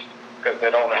just because they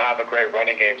don't have a great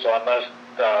running game. So unless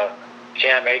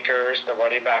Cam Akers, the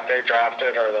running back they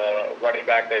drafted, or the running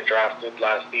back they drafted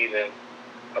last season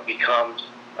becomes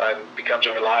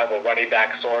a reliable running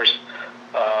back source,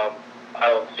 I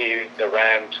don't see the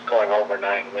Rams going over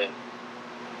 9 wins.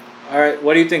 All right,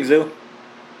 what do you think, Zu?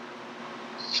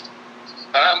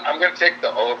 I'm going to take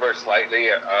the over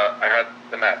slightly. I had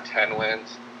them at 10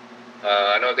 wins.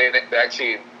 I know they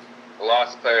actually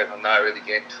lost players and not really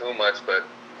gained too much, but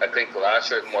I think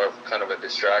last year was more of kind of a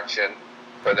distraction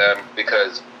for them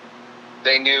because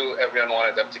they knew everyone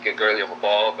wanted them to get Gurley the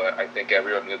ball, but I think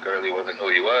everyone knew Gurley wasn't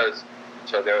who he was.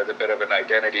 So there was a bit of an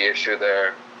identity issue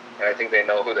there, and I think they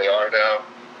know who they are now.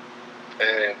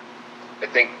 And I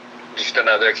think just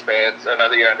another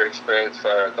year under experience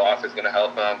for Goff is going to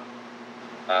help them.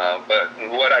 But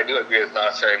what I do agree is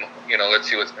not saying, let's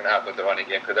see what's going to happen with the running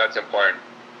game, because that's important.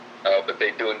 But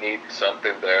they do need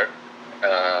something there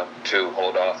to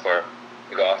hold off for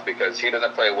Goff, because he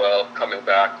doesn't play well coming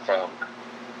back from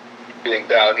being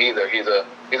down either. He's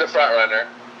a front runner,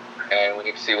 and we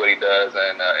need to see what he does.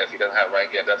 And if he doesn't have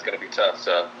running game, that's going to be tough.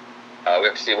 So we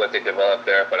have to see what they develop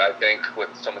there. But I think with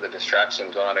some of the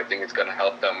distractions on, I think it's going to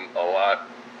help them a lot.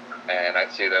 And I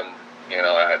see them,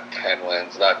 at 10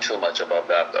 wins. Not too much above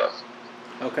that, though.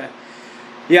 Okay.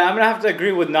 Yeah, I'm going to have to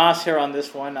agree with Nas here on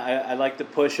this one. I like the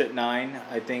push at 9.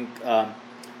 I think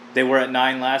they were at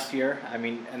 9 last year. I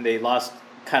mean, and they lost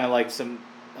kind of like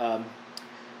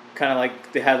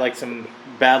they had like some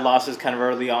bad losses kind of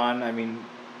early on. I mean,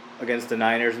 against the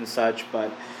Niners and such.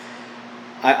 But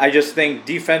I just think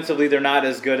defensively they're not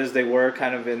as good as they were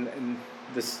kind of in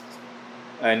this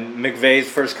and McVay's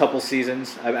first couple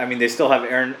seasons. I mean, they still have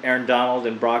Aaron Donald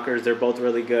and Brockers. They're both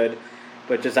really good.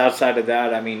 But just outside of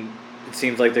that, I mean, it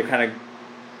seems like they're kind of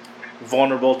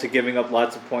vulnerable to giving up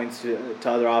lots of points to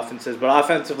other offenses. But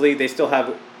offensively, they still have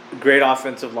a great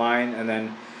offensive line. And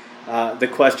then the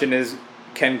question is,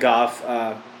 can Goff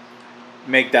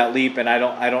make that leap? And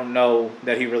I don't know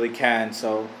that he really can.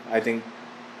 So I think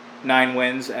 9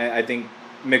 wins. I think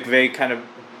McVay kind of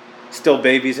still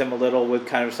babies him a little with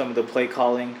kind of some of the play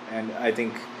calling. And I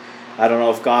don't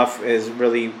know if Goff is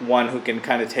really one who can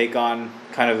kind of take on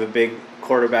kind of a big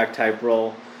quarterback type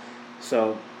role.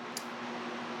 So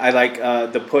I like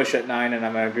the push at 9, and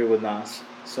I'm going to agree with Nas.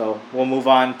 So we'll move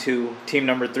on to team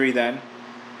number 3 then.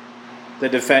 The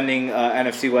defending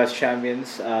NFC West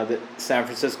champions, the San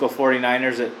Francisco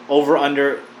 49ers, at over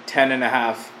under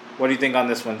 10.5. What do you think on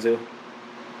this one, Zu?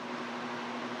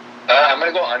 I'm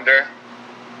going to go under.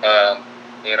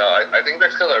 I think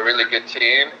they're still a really good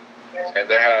team, and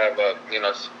they have a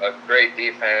great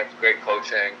defense, great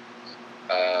coaching,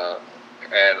 and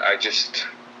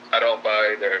I don't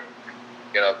buy their,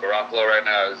 Garoppolo right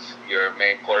now is your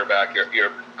main quarterback,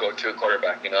 your go-to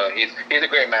quarterback. He's a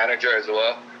great manager as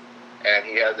well, and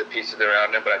he has the pieces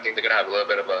around him, but I think they're going to have a little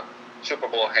bit of a Super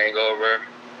Bowl hangover,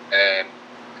 and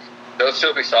they'll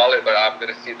still be solid, but I'm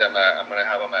going to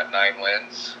have them at 9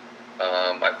 wins.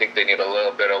 I think they need a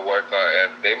little bit of work,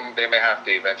 and they may have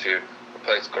to eventually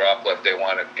replace Garoppolo if they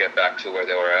want to get back to where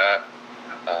they were at.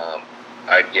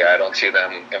 I don't see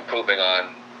them improving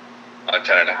on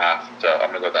 10.5, so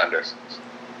I'm going to go with the unders.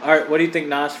 All right, what do you think,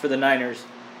 Nas, for the Niners?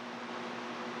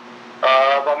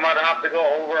 I'm going to have to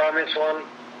go over on this one.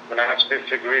 I'm going to have to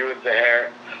disagree with the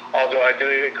hair. Although I do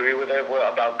agree with it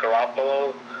about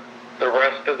Garoppolo, the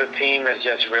rest of the team is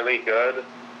just really good.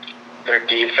 their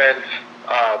defense.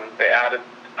 They added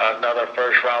another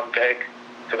first-round pick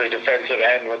to the defensive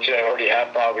end, which they already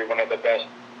have probably one of the best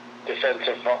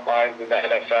defensive front lines in the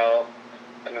NFL.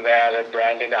 And then they added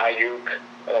Brandon Ayuk,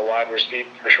 a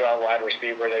first-round wide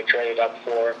receiver they traded up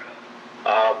for.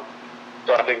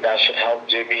 So I think that should help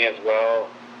Jimmy as well.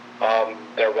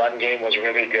 Their run game was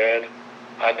really good.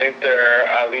 I think they're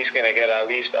at least going to get at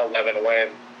least 11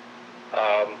 wins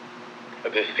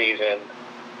this season.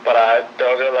 But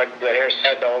those are, like Blair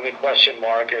said, the only question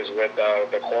mark is with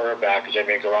the quarterback,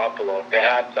 Jimmy Garoppolo. If they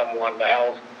had someone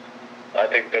else, I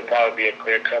think they'd probably be a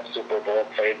clear-cut Super Bowl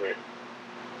favorite.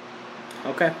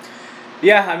 Okay.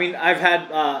 Yeah, I mean, I've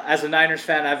had, as a Niners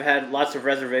fan, I've had lots of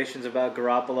reservations about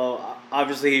Garoppolo.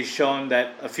 Obviously, he's shown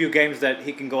that a few games that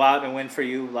he can go out and win for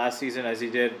you last season, as he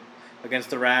did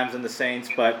against the Rams and the Saints.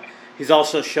 But he's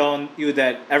also shown you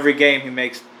that every game he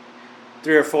makes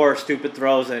 3 or 4 stupid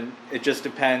throws, and it just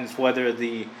depends whether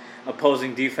the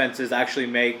opposing defenses actually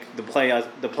make the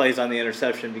plays on the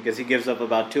interception, because he gives up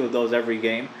about 2 of those every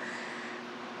game.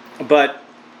 But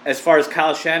as far as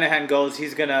Kyle Shanahan goes,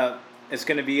 it's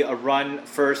gonna be a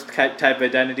run-first type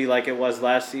identity like it was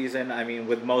last season. I mean,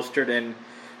 with Mostert and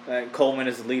Coleman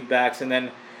as lead backs. And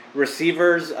then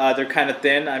receivers, they're kind of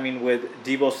thin. I mean, with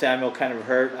Deebo Samuel kind of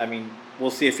hurt. I mean, we'll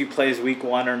see if he plays week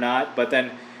 1 or not. But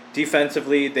then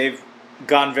defensively, they've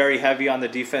gone very heavy on the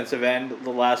defensive end the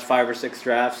last 5 or 6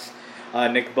 drafts.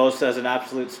 Nick Bosa is an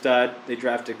absolute stud. They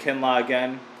drafted Kinlaw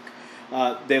again.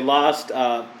 They lost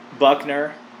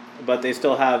Buckner, but they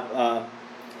still have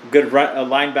good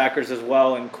linebackers as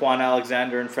well, and Quan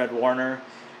Alexander and Fred Warner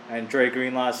and Dre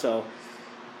Greenlaw. So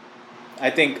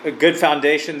I think a good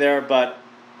foundation there, but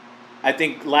I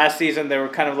think last season they were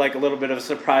kind of like a little bit of a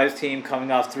surprise team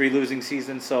coming off 3 losing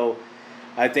seasons. So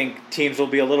I think teams will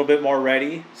be a little bit more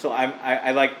ready. So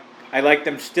I like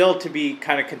them still to be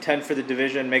kind of contend for the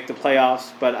division, make the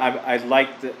playoffs, but I like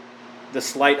the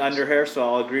slight under here, so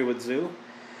I'll agree with Zu.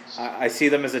 I see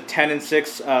them as a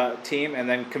 10-6 team, and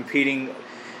then competing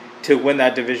to win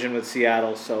that division with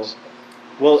Seattle. So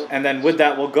and then with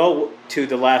that, we'll go to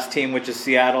the last team, which is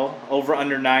Seattle. Over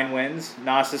under 9 wins.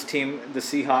 Nas's team, the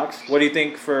Seahawks. What do you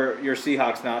think for your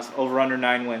Seahawks, Nas? Over under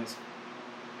 9 wins.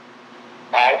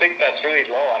 I think that's really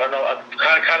low. I don't know. It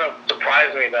kind of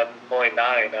surprised me that it's only 9.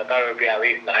 I thought it would be at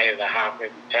least 9.5,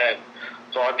 maybe 10.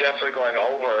 So I'm definitely going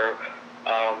over.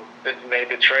 This made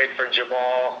the trade for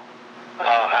Jamal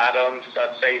Adams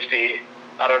at safety.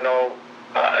 I don't know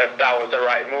if that was the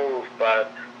right move,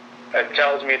 but it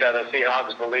tells me that the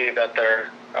Seahawks believe that they're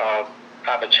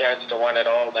have a chance to win it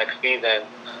all next season.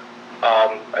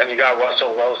 And you got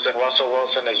Russell Wilson. Russell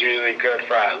Wilson is usually good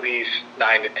for at least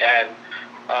 9 to 10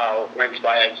 wins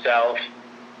by himself.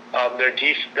 Their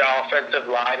offensive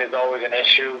line is always an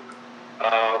issue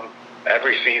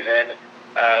every season,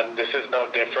 and this is no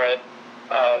different.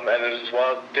 And as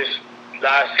well, this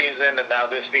last season and now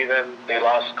this season, they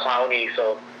lost Clowney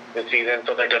this season,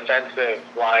 so their defensive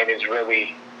line is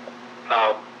really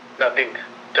nothing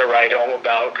to write home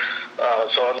about.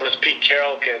 So unless Pete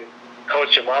Carroll can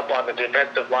coach him up on the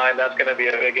defensive line, that's going to be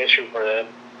a big issue for them.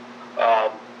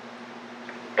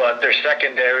 But their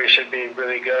secondary should be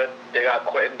really good. They got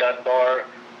Quentin Dunbar,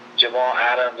 Jamal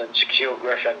Adams, and Shaquille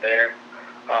Griffin there.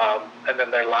 And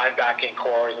then their linebacking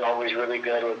core is always really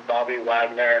good with Bobby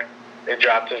Wagner. They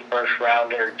drafted first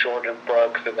rounder Jordan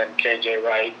Brooks and then KJ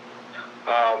Wright.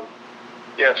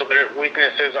 So their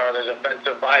weaknesses are the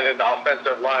defensive line and the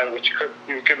offensive line, which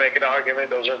you could make an argument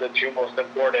those are the 2 most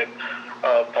important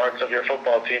parts of your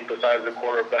football team besides the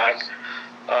quarterback.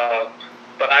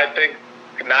 But I think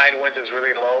 9 wins is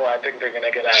really low. I think they're going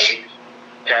to get at least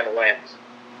 10 wins.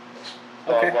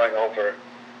 So Okay. I'm going over.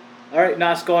 All right,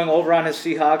 Nas going over on his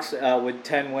Seahawks with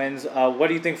 10 wins. What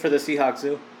do you think for the Seahawks,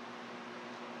 Zu?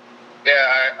 Yeah,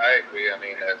 I agree. I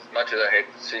mean, as much as I hate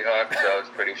the Seahawks, I was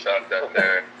pretty shocked that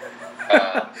their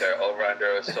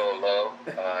over-under was so low.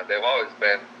 They've always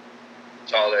been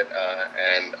solid,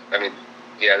 and I mean,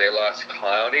 yeah, they lost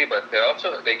Clowney, but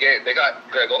they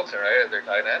got Greg Olsen, right, as their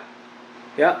tight end.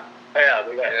 Yeah. Yeah,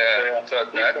 So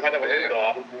that's kind of big.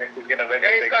 he's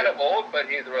He's kind of old, but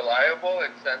he's reliable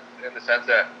in the sense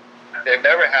that they've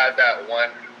never had that one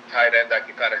tight end that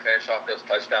can kind of finish off those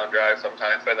touchdown drives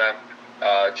sometimes for them.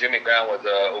 Jimmy Graham was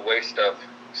a waste of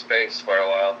space for a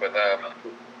while for them.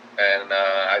 And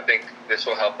I think this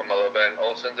will help him a little bit. And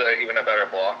Olsen's even a better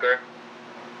blocker.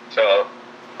 So,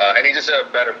 and he's just a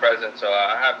better presence. So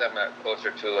I have them at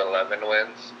closer to 11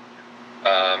 wins.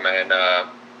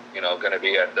 Going to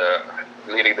be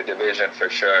leading the division for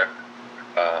sure.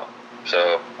 I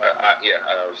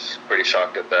was pretty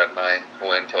shocked at that 9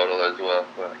 win total as well.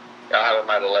 But I have them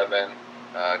at 11,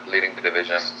 leading the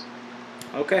division.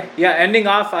 Okay. Yeah, ending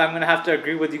off, I'm going to have to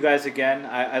agree with you guys again.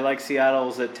 I like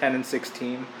Seattle's a 10-6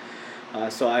 team.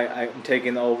 So I'm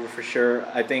taking the over for sure.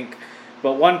 I think,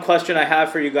 but one question I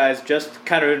have for you guys, just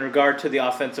kind of in regard to the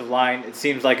offensive line, it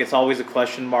seems like it's always a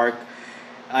question mark.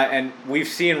 And we've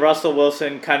seen Russell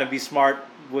Wilson kind of be smart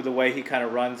with the way he kind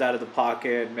of runs out of the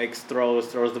pocket, makes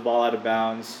throws the ball out of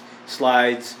bounds,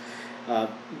 slides,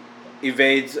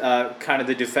 evades kind of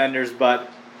the defenders. But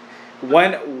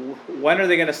when are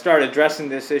they going to start addressing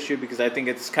this issue? Because I think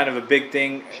it's kind of a big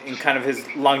thing in kind of his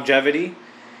longevity.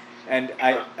 And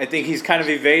I think he's kind of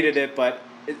evaded it, but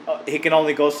he can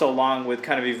only go so long with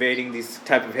kind of evading these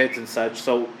type of hits and such.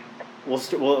 So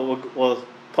we'll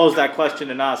pose that question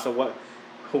to Nas. So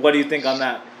what do you think on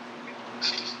that?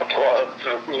 Well,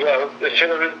 it should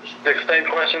have been the same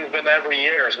question's been every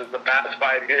year since the past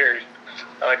 5 years.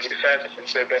 Like you said,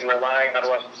 they've been relying on the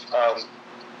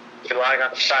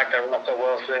fact that Russell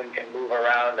Wilson can move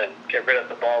around and get rid of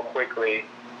the ball quickly.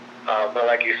 But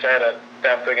like you said, it's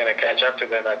definitely going to catch up to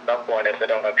them at some point if they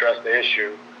don't address the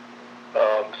issue.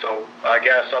 So I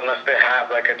guess unless they have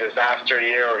like a disaster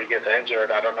year or he gets injured,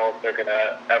 I don't know if they're going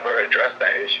to ever address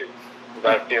that issue.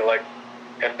 But I feel like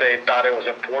if they thought it was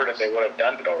important, they would have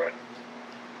done it already.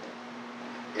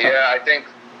 Yeah, I think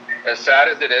as sad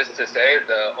as it is to say,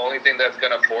 the only thing that's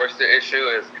going to force the issue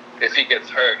is if he gets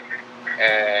hurt.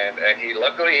 And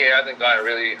luckily he hasn't gotten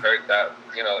really hurt that,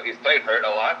 he's played hurt a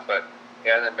lot, but he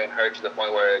hasn't been hurt to the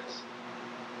point where it's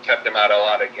kept him out of a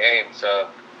lot of games. So,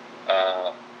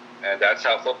 and that's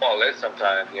how football is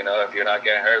sometimes, if you're not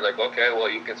getting hurt, like, okay, well,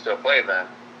 you can still play then.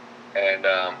 And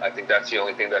I think that's the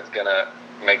only thing that's going to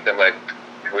make them, like,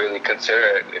 really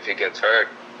consider it if he gets hurt.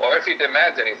 Or if he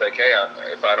demands it, he's like, hey,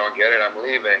 if I don't get it, I'm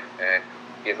leaving. And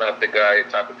he's not the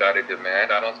type of guy to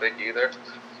demand, I don't think, either.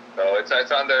 So it's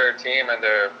on their team and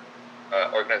their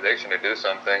organization to do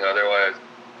something. Otherwise,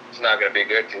 it's not going to be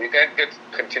good. Because he can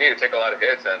continue to take a lot of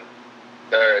hits, and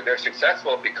they're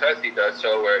successful because he does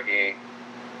so, where he,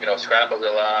 scrambles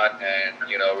a lot and,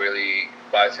 really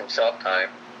buys himself time.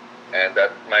 And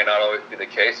that might not always be the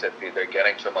case if they're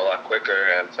getting to him a lot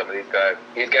quicker. And some of these guys,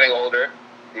 he's getting older.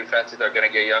 Defenses are going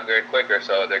to get younger and quicker,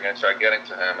 so they're going to start getting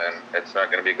to him, and it's not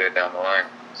going to be good down the line.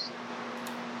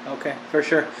 Okay, for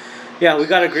sure. Yeah, we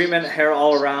got agreement here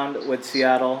all around with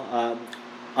Seattle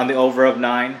on the over of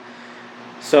 9.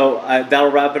 So that'll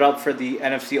wrap it up for the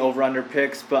NFC over-under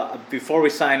picks. But before we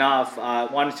sign off, I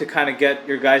wanted to kind of get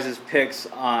your guys' picks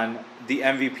on the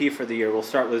MVP for the year. We'll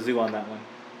start with Zu on that one.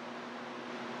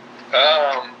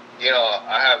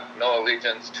 I have no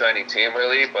allegiance to any team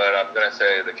really, but I'm gonna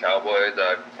say the Cowboys.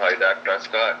 Probably Dak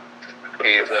Prescott.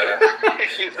 He's I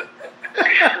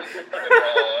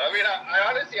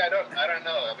honestly, I don't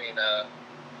know.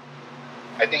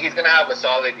 I think he's gonna have a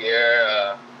solid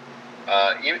year.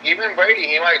 Even Brady,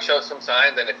 he might show some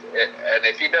signs, and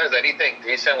if he does anything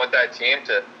decent with that team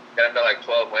to get him to like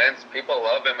 12 wins, people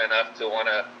love him enough to want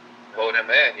to vote him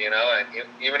in. And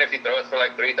even if he throws for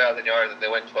like 3,000 yards and they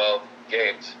win 12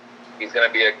 games, he's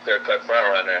gonna be a clear-cut front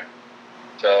runner.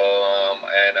 So,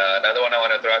 and another one I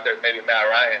want to throw out there is maybe Matt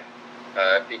Ryan.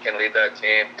 If he can lead that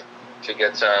team to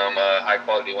get some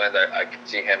high-quality wins, I can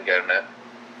see him getting it.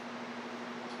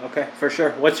 Okay, for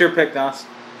sure. What's your pick, Nas?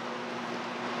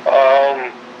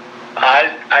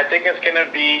 I think it's going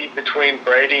to be between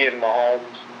Brady and Mahomes.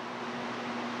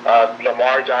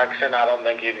 Lamar Jackson, I don't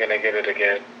think he's going to get it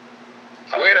again.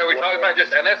 Wait, are we talking about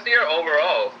just NFC or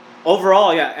overall?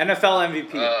 Overall, yeah. NFL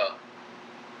MVP.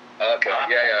 Okay,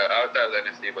 yeah. I thought it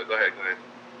was NFC, but go ahead.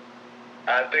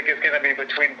 I think it's going to be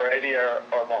between Brady or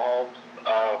Mahomes.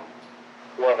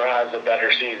 Whoever has a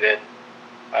better season,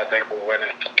 I think will win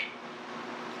it.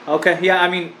 Okay, yeah,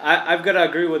 I've got to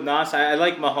agree with Nas. I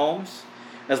like Mahomes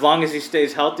as long as he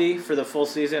stays healthy for the full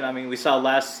season. We saw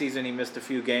last season he missed a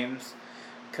few games.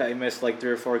 He missed like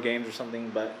 3 or 4 games or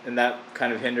something, and that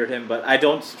kind of hindered him. But I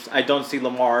don't see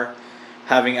Lamar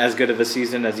having as good of a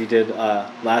season as he did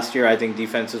last year. I think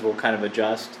defenses will kind of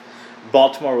adjust.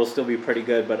 Baltimore will still be pretty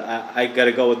good, but I got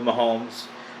to go with Mahomes.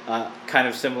 Kind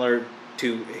of similar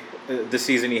to the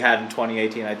season he had in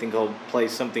 2018. I think he'll play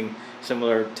something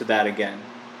similar to that again.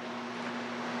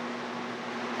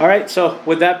 All right, so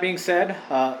with that being said,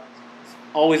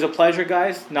 always a pleasure,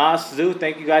 guys. Nas, Zu,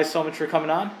 thank you guys so much for coming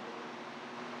on.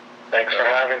 Thanks for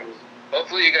having me.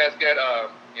 Hopefully you guys get,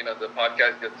 the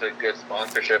podcast gets a good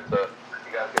sponsorship. So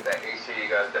you guys get that AC. You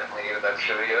guys definitely need that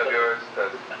studio of yours,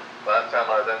 because last time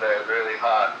I was in there, it was really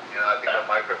hot. I think the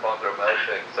microphones are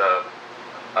melting. So,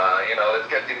 let's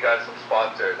get these guys some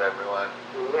sponsors, everyone.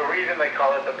 The reason they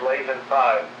call it the Blazing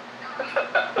 5.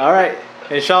 All right.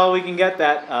 Inshallah, we can get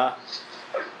that.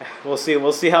 We'll see.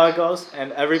 We'll see how it goes.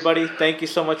 And everybody, thank you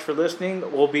so much for listening.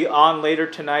 We'll be on later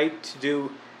tonight to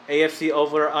do AFC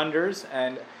over unders.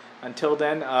 And until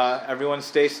then, everyone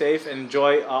stay safe and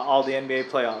enjoy all the NBA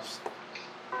playoffs.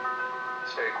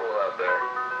 Stay cool out there.